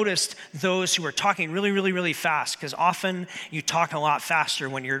noticed those who are talking really, really, really fast? Because often you talk a lot faster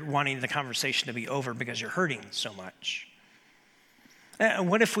when you're wanting the conversation to be over because you're hurting so much. And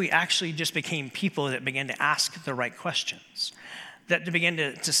what if we actually just became people that began to ask the right questions? That began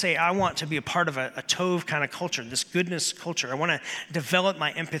to say, I want to be a part of a Tove kind of culture, this goodness culture. I want to develop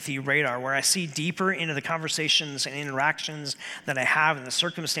my empathy radar where I see deeper into the conversations and interactions that I have and the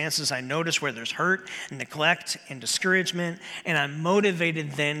circumstances I notice where there's hurt and neglect and discouragement, and I'm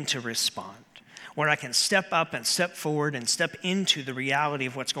motivated then to respond, where I can step up and step forward and step into the reality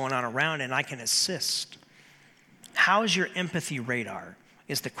of what's going on around, and I can assist. How's your empathy radar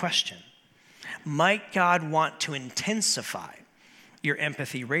is the question. Might God want to intensify your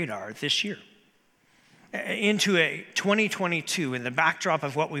empathy radar this year? Into a 2022, in the backdrop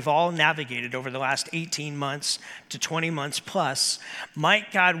of what we've all navigated over the last 18 months to 20 months plus,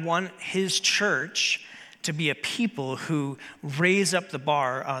 might God want his church to be a people who raise up the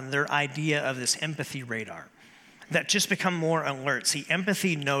bar on their idea of this empathy radar, that just become more alert. See,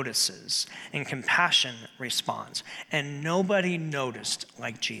 empathy notices and compassion responds, and nobody noticed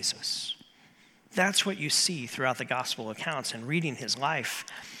like Jesus. That's what you see throughout the gospel accounts and reading his life,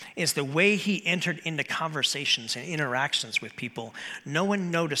 is the way he entered into conversations and interactions with people. No one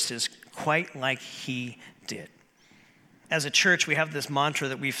notices quite like he did. As a church, we have this mantra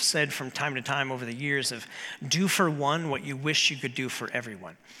that we've said from time to time over the years of do for one what you wish you could do for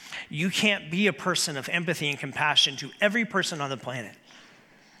everyone. You can't be a person of empathy and compassion to every person on the planet,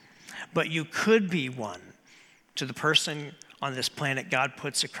 but you could be one to the person on this planet God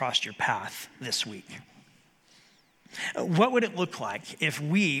puts across your path this week. What would it look like if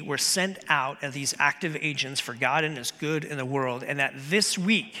we were sent out as these active agents for God and His good in the world, and that this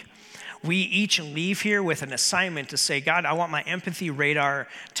week we each leave here with an assignment to say, God, I want my empathy radar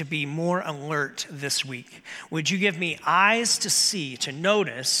to be more alert this week. Would you give me eyes to see, to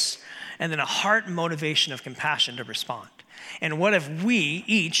notice, and then a heart motivation of compassion to respond? And what if we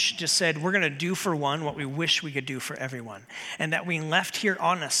each just said, we're going to do for one what we wish we could do for everyone, and that we left here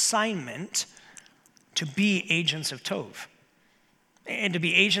on assignment to be agents of Tov and to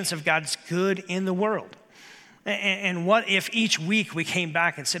be agents of God's good in the world? And what if each week we came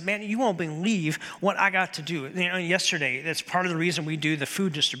back and said, man, you won't believe what I got to do. Yesterday, that's part of the reason we do the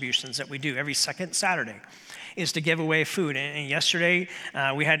food distributions that we do every second Saturday, is to give away food. And yesterday,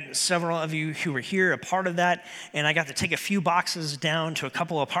 we had several of you who were here, a part of that, and I got to take a few boxes down to a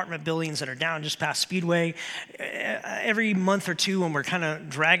couple of apartment buildings that are down just past Speedway. Every month or two, when we're kind of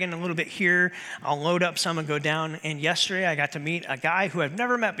dragging a little bit here, I'll load up some and go down. And yesterday, I got to meet a guy who I've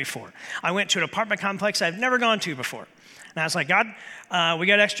never met before. I went to an apartment complex I've never gone to before. And I was like, God, we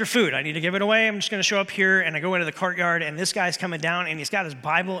got extra food. I need to give it away. I'm just going to show up here. And I go into the courtyard, and this guy's coming down, and he's got his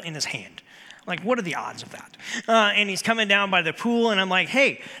Bible in his hand. Like, what are the odds of that? And he's coming down by the pool, and I'm like,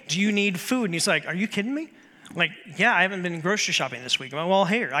 hey, do you need food? And he's like, are you kidding me? I'm like, yeah, I haven't been grocery shopping this week. I'm like, well,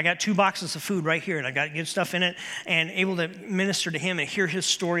 here, I got 2 boxes of food right here, and I got good stuff in it, and able to minister to him and hear his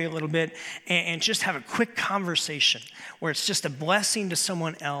story a little bit, and just have a quick conversation where it's just a blessing to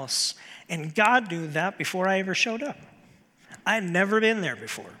someone else. And God knew that before I ever showed up. I had never been there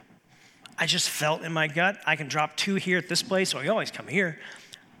before. I just felt in my gut, I can drop 2 here at this place, so I always come here.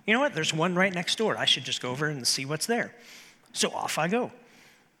 You know what? There's one right next door. I should just go over and see what's there. So off I go.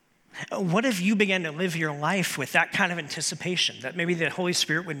 What if you began to live your life with that kind of anticipation, that maybe the Holy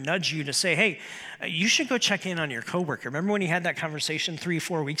Spirit would nudge you to say, hey, you should go check in on your coworker. Remember when you had that conversation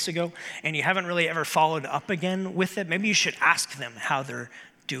 3-4 weeks ago and you haven't really ever followed up again with it? Maybe you should ask them how they're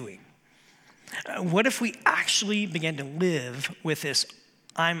doing. What if we actually began to live with this,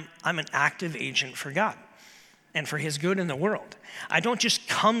 I'm an active agent for God and for His good in the world. I don't just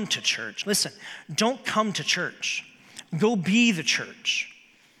come to church. Listen, don't come to church. Go be the church.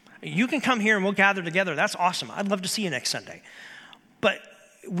 You can come here and we'll gather together. That's awesome. I'd love to see you next Sunday. But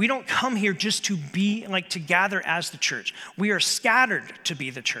we don't come here just to be, to gather as the church. We are scattered to be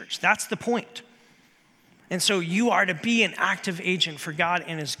the church. That's the point. And so you are to be an active agent for God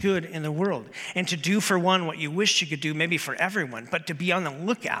and His good in the world, and to do for one what you wish you could do, maybe for everyone, but to be on the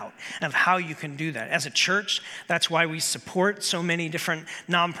lookout of how you can do that. As a church, that's why we support so many different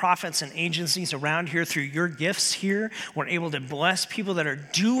nonprofits and agencies around here. Through your gifts here, we're able to bless people that are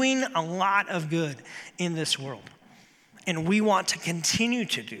doing a lot of good in this world. And we want to continue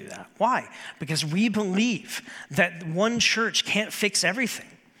to do that. Why? Because we believe that one church can't fix everything,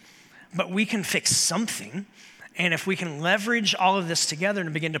 but we can fix something. And if we can leverage all of this together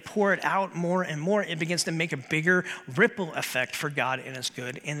and begin to pour it out more and more, it begins to make a bigger ripple effect for God and His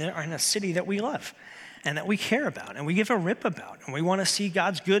good in a city that we love and that we care about and we give a rip about. And we want to see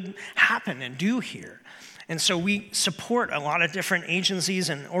God's good happen and do here. And so we support a lot of different agencies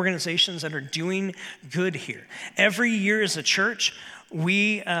and organizations that are doing good here. Every year as a church,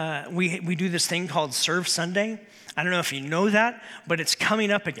 we do this thing called Serve Sunday. I don't know if you know that, but it's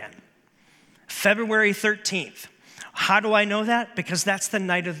coming up again. February 13th. How do I know that? Because that's the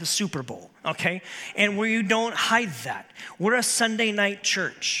night of the Super Bowl, okay? And we don't hide that. We're a Sunday night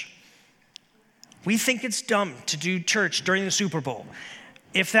church. We think it's dumb to do church during the Super Bowl.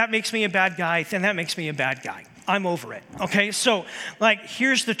 If that makes me a bad guy, then that makes me a bad guy. I'm over it, okay? So,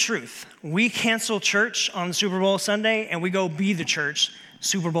 here's the truth. We cancel church on Super Bowl Sunday, and we go be the church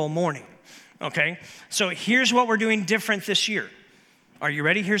Super Bowl morning, okay? So here's what we're doing different this year. Are you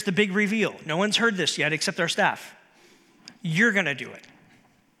ready? Here's the big reveal. No one's heard this yet except our staff. You're going to do it.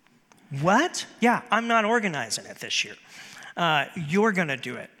 What? Yeah, I'm not organizing it this year. You're going to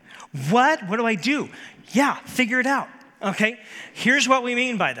do it. What? What do I do? Yeah, figure it out. Okay? Here's what we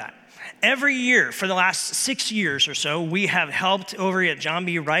mean by that. Every year for the last 6 years or so, we have helped over at John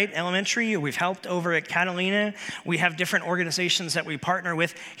B. Wright Elementary. We've helped over at Catalina. We have different organizations that we partner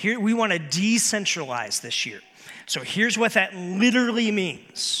with. Here, we want to decentralize this year. So here's what that literally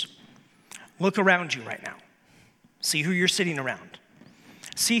means. Look around you right now. See who you're sitting around.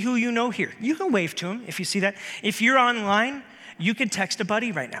 See who you know here. You can wave to them if you see that. If you're online, you can text a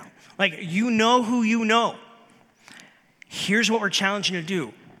buddy right now. You know who you know. Here's what we're challenging you to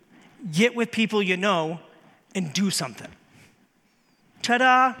do. Get with people you know and do something.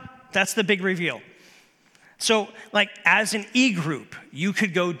 Ta-da! That's the big reveal. So, as an e-group, you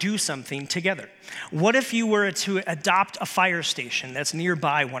could go do something together. What if you were to adopt a fire station that's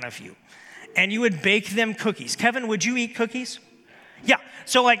nearby one of you, and you would bake them cookies? Kevin, would you eat cookies? Yeah.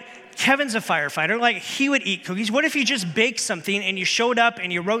 So, Kevin's a firefighter. He would eat cookies. What if you just baked something and you showed up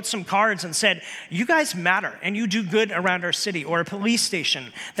and you wrote some cards and said, you guys matter and you do good around our city, or a police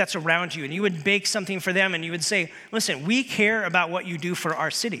station that's around you, and you would bake something for them and you would say, listen, we care about what you do for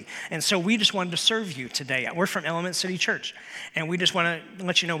our city, and so we just wanted to serve you today. We're from Element City Church, and we just want to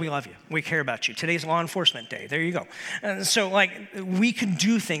let you know we love you. We care about you. Today's Law Enforcement Day. There you go. And so we could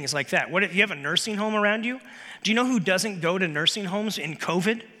do things like that. What if you have a nursing home around you? Do you know who doesn't go to nursing homes in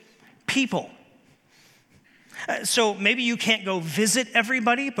COVID? People. So maybe you can't go visit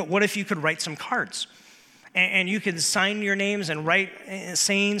everybody, but what if you could write some cards? And you could sign your names and write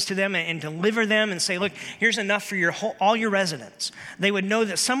sayings to them and deliver them and say, look, here's enough for all your residents. They would know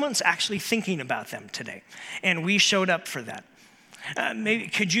that someone's actually thinking about them today. And we showed up for that. Maybe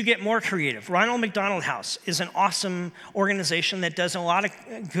could you get more creative? Ronald McDonald House is an awesome organization that does a lot of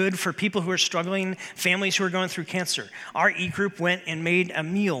good for people who are struggling, families who are going through cancer. Our e-group went and made a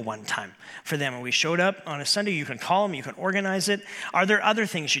meal one time for them, and we showed up on a Sunday. You can call them, you can organize it. Are there other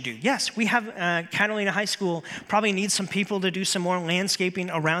things you do? Yes, we have Catalina High School probably needs some people to do some more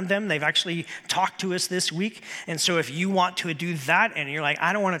landscaping around them. They've actually talked to us this week, and so if you want to do that and you're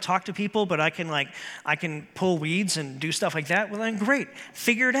I don't want to talk to people, but I can pull weeds and do stuff like that, well then great,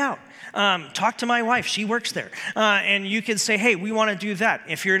 figure it out. Talk to my wife, she works there. And you can say, hey, we want to do that.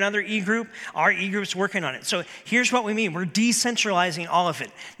 If you're another e-group, our e-group's working on it. So here's what we mean. We're decentralizing all of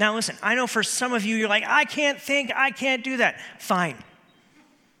it. Now listen, I know for some of you, you're I can't think, I can't do that. Fine.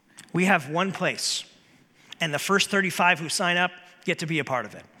 We have one place. And the first 35 who sign up get to be a part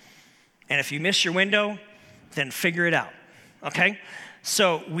of it. And if you miss your window, then figure it out. Okay?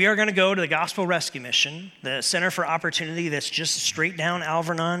 So we are going to go to the Gospel Rescue Mission, the Center for Opportunity that's just straight down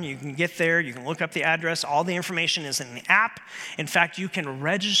Alvernon. You can get there. You can look up the address. All the information is in the app. In fact, you can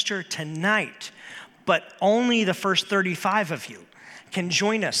register tonight, but only the first 35 of you can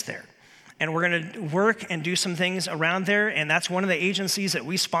join us there. And we're going to work and do some things around there. And that's one of the agencies that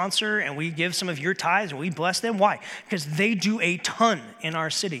we sponsor, and we give some of your tithes and we bless them. Why? Because they do a ton in our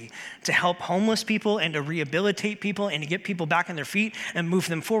city to help homeless people and to rehabilitate people and to get people back on their feet and move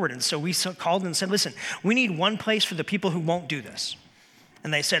them forward. And so we called and said, listen, we need one place for the people who won't do this.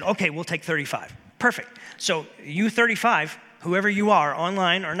 And they said, okay, we'll take 35. Perfect. So you 35, whoever you are,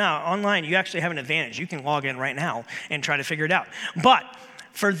 online or not, online, you actually have an advantage. You can log in right now and try to figure it out. But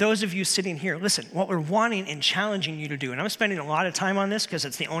for those of you sitting here, listen, what we're wanting and challenging you to do, and I'm spending a lot of time on this because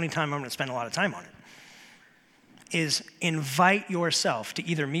it's the only time I'm going to spend a lot of time on it, is invite yourself to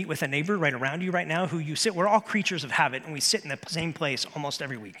either meet with a neighbor right around you right now who you sit. We're all creatures of habit, and we sit in the same place almost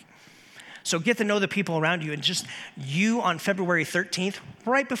every week. So get to know the people around you, and just you on February 13th,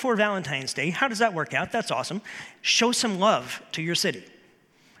 right before Valentine's Day. How does that work out? That's awesome. Show some love to your city.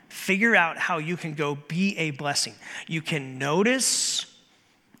 Figure out how you can go be a blessing. You can notice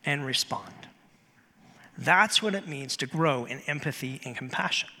and respond. That's what it means to grow in empathy and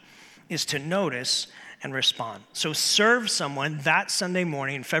compassion, is to notice and respond. So serve someone that Sunday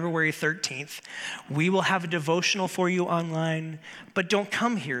morning, February 13th. We will have a devotional for you online, but don't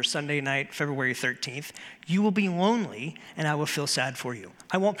come here Sunday night, February 13th. You will be lonely, and I will feel sad for you.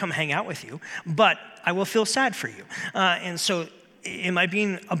 I won't come hang out with you, but I will feel sad for you. And so am I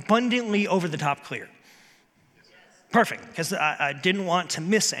being abundantly over the top clear? Perfect, because I didn't want to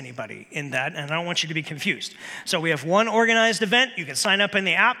miss anybody in that, and I don't want you to be confused. So we have one organized event. You can sign up in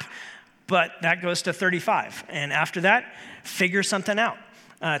the app, but that goes to 35. And after that, figure something out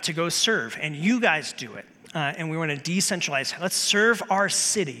to go serve, and you guys do it. And we want to decentralize. Let's serve our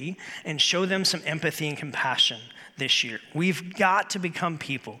city and show them some empathy and compassion this year. We've got to become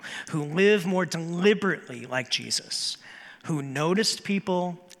people who live more deliberately like Jesus, who noticed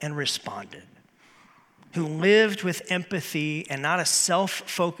people and responded, who lived with empathy and not a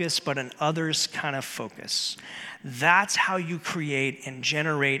self-focus, but an others kind of focus. That's how you create and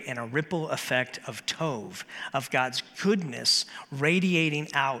generate in a ripple effect of Tov, of God's goodness radiating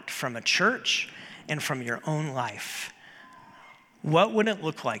out from a church and from your own life. What would it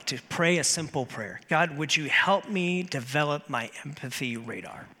look like to pray a simple prayer? God, would you help me develop my empathy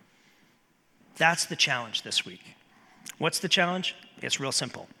radar? That's the challenge this week. What's the challenge? It's real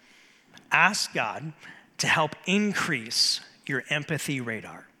simple. Ask God to help increase your empathy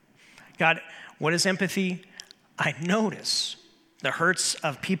radar. God, what is empathy? I notice the hurts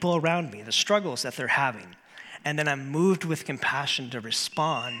of people around me, the struggles that they're having, and then I'm moved with compassion to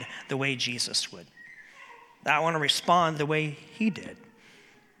respond the way Jesus would. I want to respond the way he did.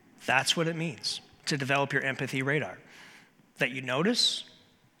 That's what it means to develop your empathy radar, that you notice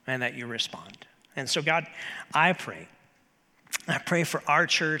and that you respond. And so God, I pray for our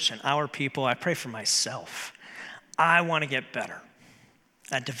church and our people. I pray for myself. I want to get better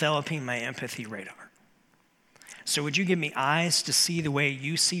at developing my empathy radar. So would you give me eyes to see the way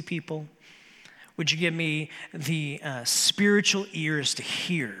you see people? Would you give me the spiritual ears to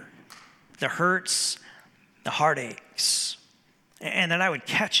hear the hurts, the heartaches, and that I would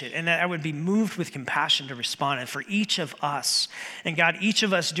catch it, and that I would be moved with compassion to respond. And for each of us, and God, each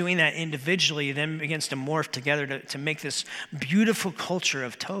of us doing that individually then begins to morph together to make this beautiful culture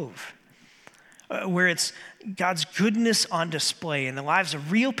of Tov, where it's God's goodness on display in the lives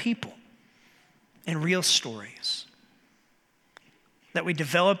of real people and real stories. That we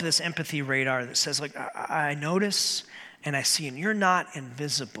develop this empathy radar that says, like, I notice and I see, and you're not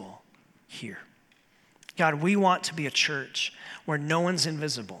invisible here. God, we want to be a church where no one's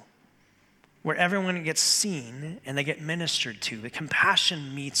invisible, where everyone gets seen and they get ministered to. The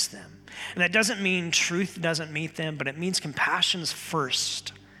compassion meets them. And that doesn't mean truth doesn't meet them, but it means compassion's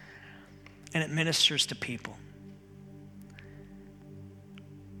first, and it ministers to people.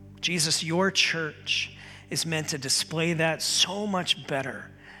 Jesus, your church is meant to display that so much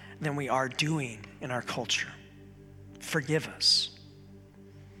better than we are doing in our culture. Forgive us.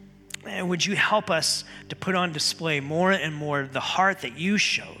 And would you help us to put on display more and more the heart that you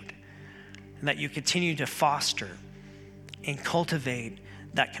showed, and that you continue to foster and cultivate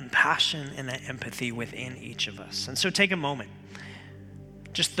that compassion and that empathy within each of us. And so take a moment,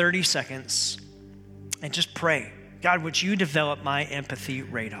 just 30 seconds, and just pray. God, would you develop my empathy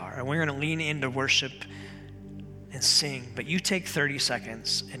radar? And we're going to lean into worship and sing, but you take 30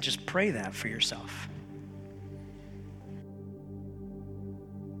 seconds and just pray that for yourself.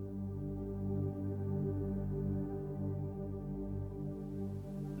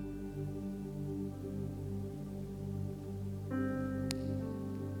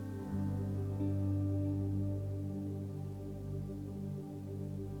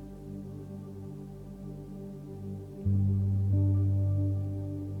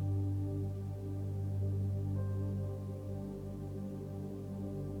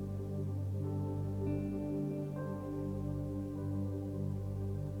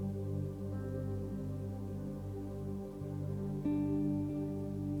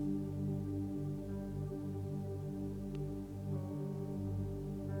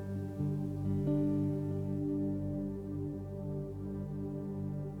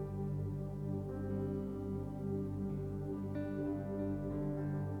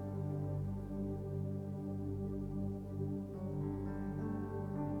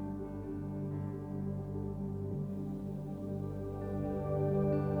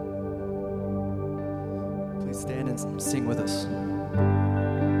 Stand and sing with us.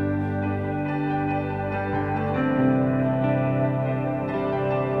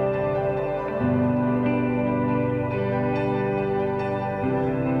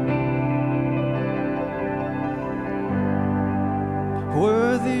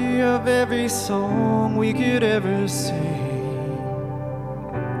 Worthy of every song we could ever sing,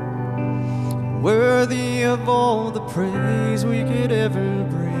 worthy of all the praise we could ever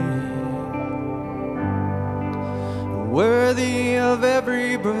bring. Worthy of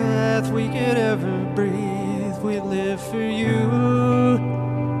every breath we could ever breathe, we live for you.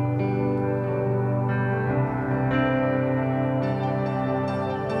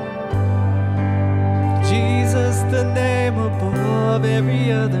 Jesus, the name above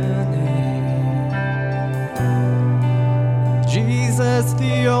every other name. Jesus,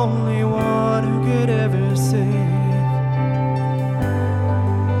 the only one who could ever save.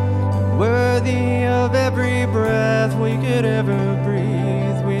 Worthy of every breath we could ever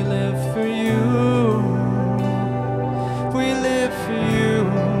breathe, we live for you. We live for you.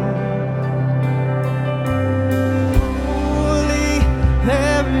 Holy,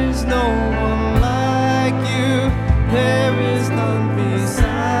 there is no one like you. There is none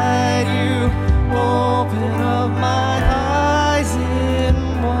beside you. Open up my eyes in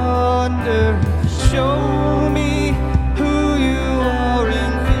wonder. Show me who you are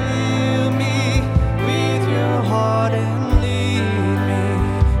and and lead me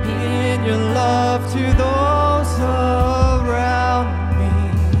in your love to those around me.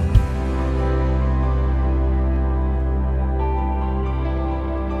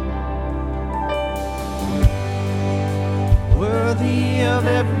 Worthy of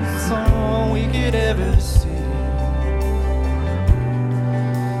every song we could ever sing,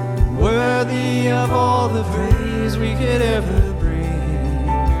 worthy worthy of all the praise we could ever bring,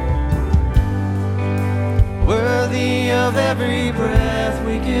 worthy of every breath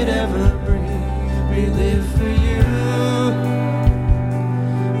we could ever breathe. We live for you,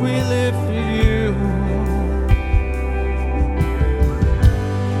 we live for you.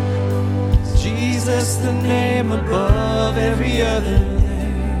 Jesus, the name above every other name.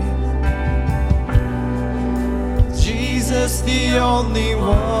 Jesus, the only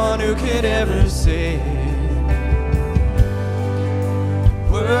one who could ever save.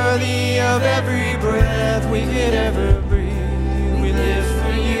 Worthy of every breath we could ever breathe. We live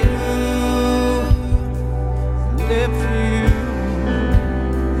for you, live for you.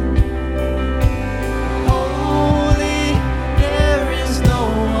 Holy, there is no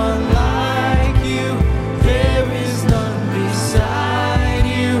one like you. There is none beside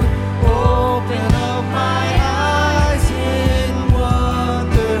you. Open up my eyes in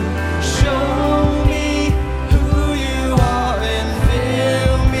wonder. Show me who you are and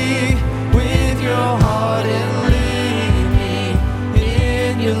fill me with your heart and lead me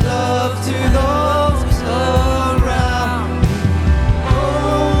in your love to those around me.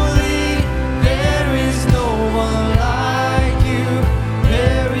 Holy, there is no one like you.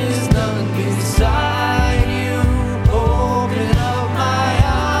 There is none beside you. Open up my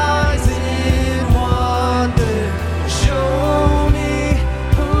eyes in wonder. Show me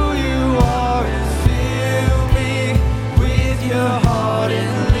who you are and fill me with your heart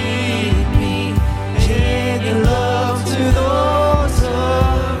and lead me in your love to those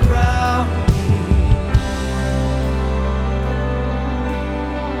around me.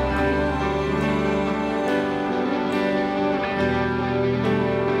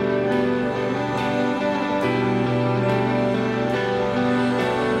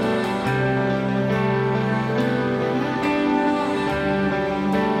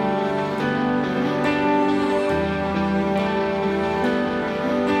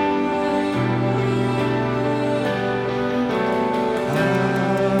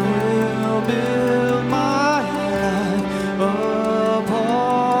 I will build my life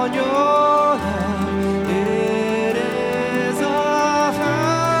upon your love. It is a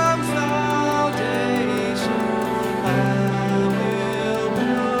firm foundation. I will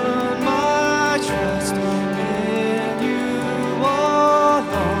put my trust in you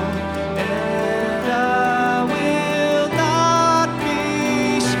alone, and I will not be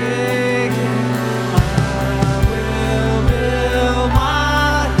shaken. I will build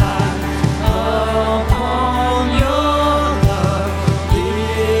my life upon your love.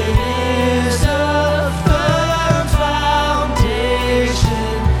 It is a firm foundation.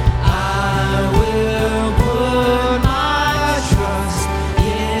 I will put my trust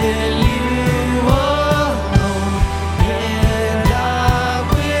in you alone, and I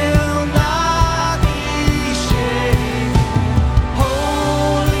will not be shaken.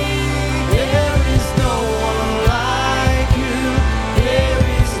 Holy, there is no one like you. There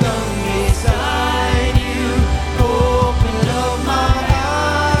is none beside you. Open up my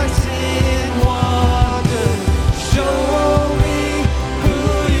eyes in wonder. Show me who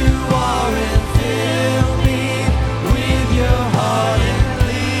you are and fill me with your heart and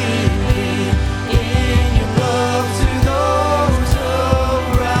lead me in your love to those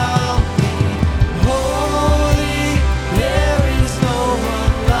around me. Holy, there is no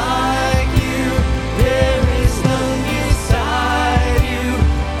one like you. There is none beside you.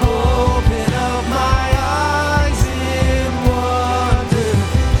 Open up my eyes in wonder.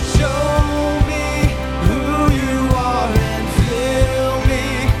 Show me who you are and fill me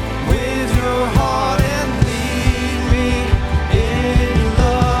with your heart and lead me in your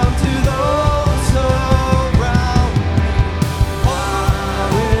love to those around me. I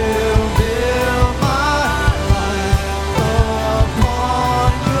will build my life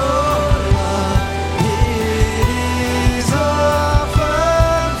upon your love. It is a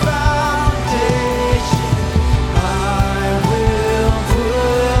firm foundation. I will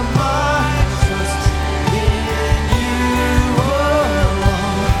put my trust in you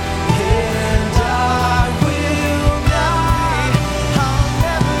alone, and I'll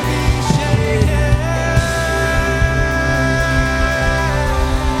never be shaken.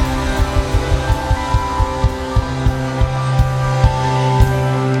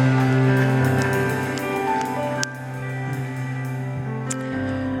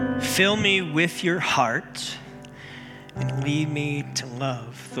 Fill me with your heart and lead me to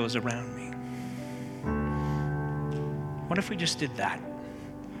love those around me. What if we just did that?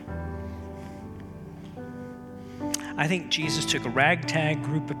 I think Jesus took a ragtag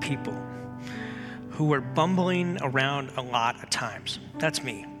group of people who were bumbling around a lot of times. That's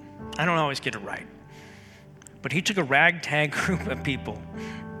me. I don't always get it right. But he took a ragtag group of people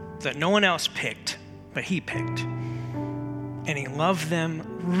that no one else picked, but he picked. And he loved them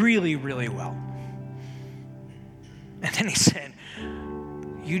really, really well. And then he said,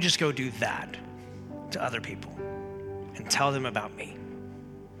 you just go do that to other people and tell them about me.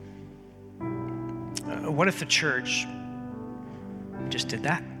 What if the church just did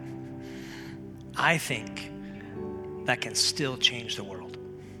that? I think that can still change the world.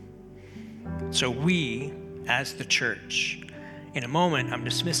 So we, as the church, in a moment, I'm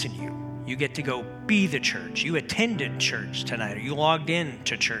dismissing you. You get to go be the church. You attended church tonight, or you logged in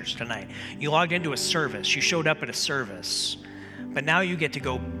to church tonight. You logged into a service. You showed up at a service. But now you get to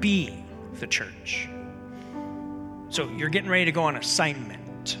go be the church. So you're getting ready to go on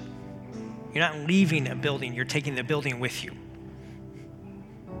assignment. You're not leaving a building. You're taking the building with you.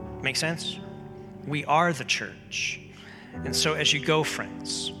 Make sense? We are the church. And so as you go,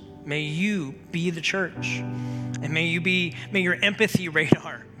 friends, may you be the church. And may your empathy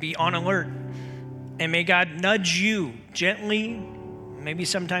radar be on alert. And may God nudge you gently, maybe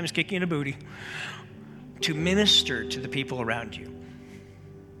sometimes kick you in the booty, to minister to the people around you,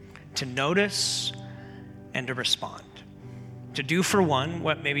 to notice and to respond, to do for one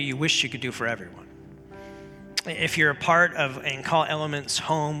what maybe you wish you could do for everyone. If you're a part of and Call Elements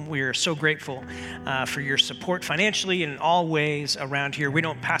home, we are so grateful for your support financially and in all ways around here. We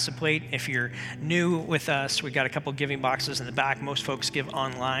don't pass a plate. If you're new with us, we've got a couple giving boxes in the back. Most folks give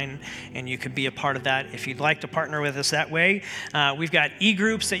online, and you can be a part of that. If you'd like to partner with us that way, we've got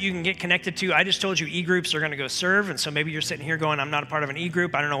e-groups that you can get connected to. I just told you e-groups are going to go serve, and so maybe you're sitting here going, I'm not a part of an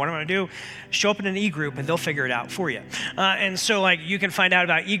e-group. I don't know what I'm going to do. Show up in an e-group, and they'll figure it out for you. And so you can find out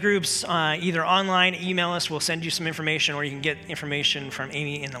about e-groups either online, email us. We'll send you some information, or you can get information from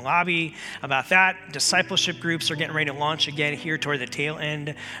Amy in the lobby about that. Discipleship groups are getting ready to launch again here toward the tail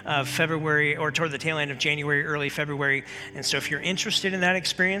end of February, or toward the tail end of January, early February. And so if you're interested in that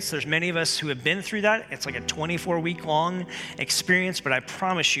experience, there's many of us who have been through that. It's like a 24-week long experience, but I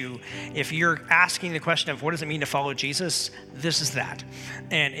promise you, if you're asking the question of what does it mean to follow Jesus, this is that.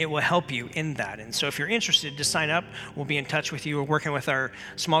 And it will help you in that. And so if you're interested, just sign up. We'll be in touch with you. We're working with our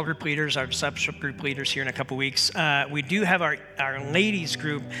small group leaders, our discipleship group leaders here in a couple weeks. We do have our ladies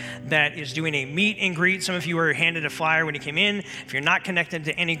group that is doing a meet and greet. Some of you were handed a flyer when you came in. If you're not connected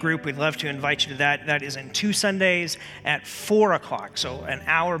to any group, we'd love to invite you to that. That is in 2 Sundays at 4 o'clock, so an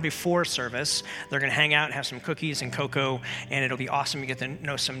hour before service. They're going to hang out, have some cookies and cocoa, and it'll be awesome to get to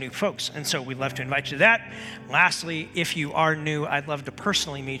know some new folks. And so we'd love to invite you to that. Lastly, if you are new, I'd love to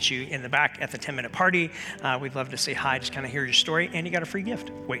personally meet you in the back at the 10-minute party. We'd love to say hi, just kind of hear your story, and you got a free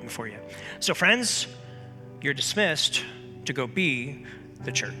gift waiting for you. So friends, you're dismissed to go be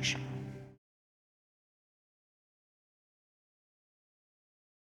the church.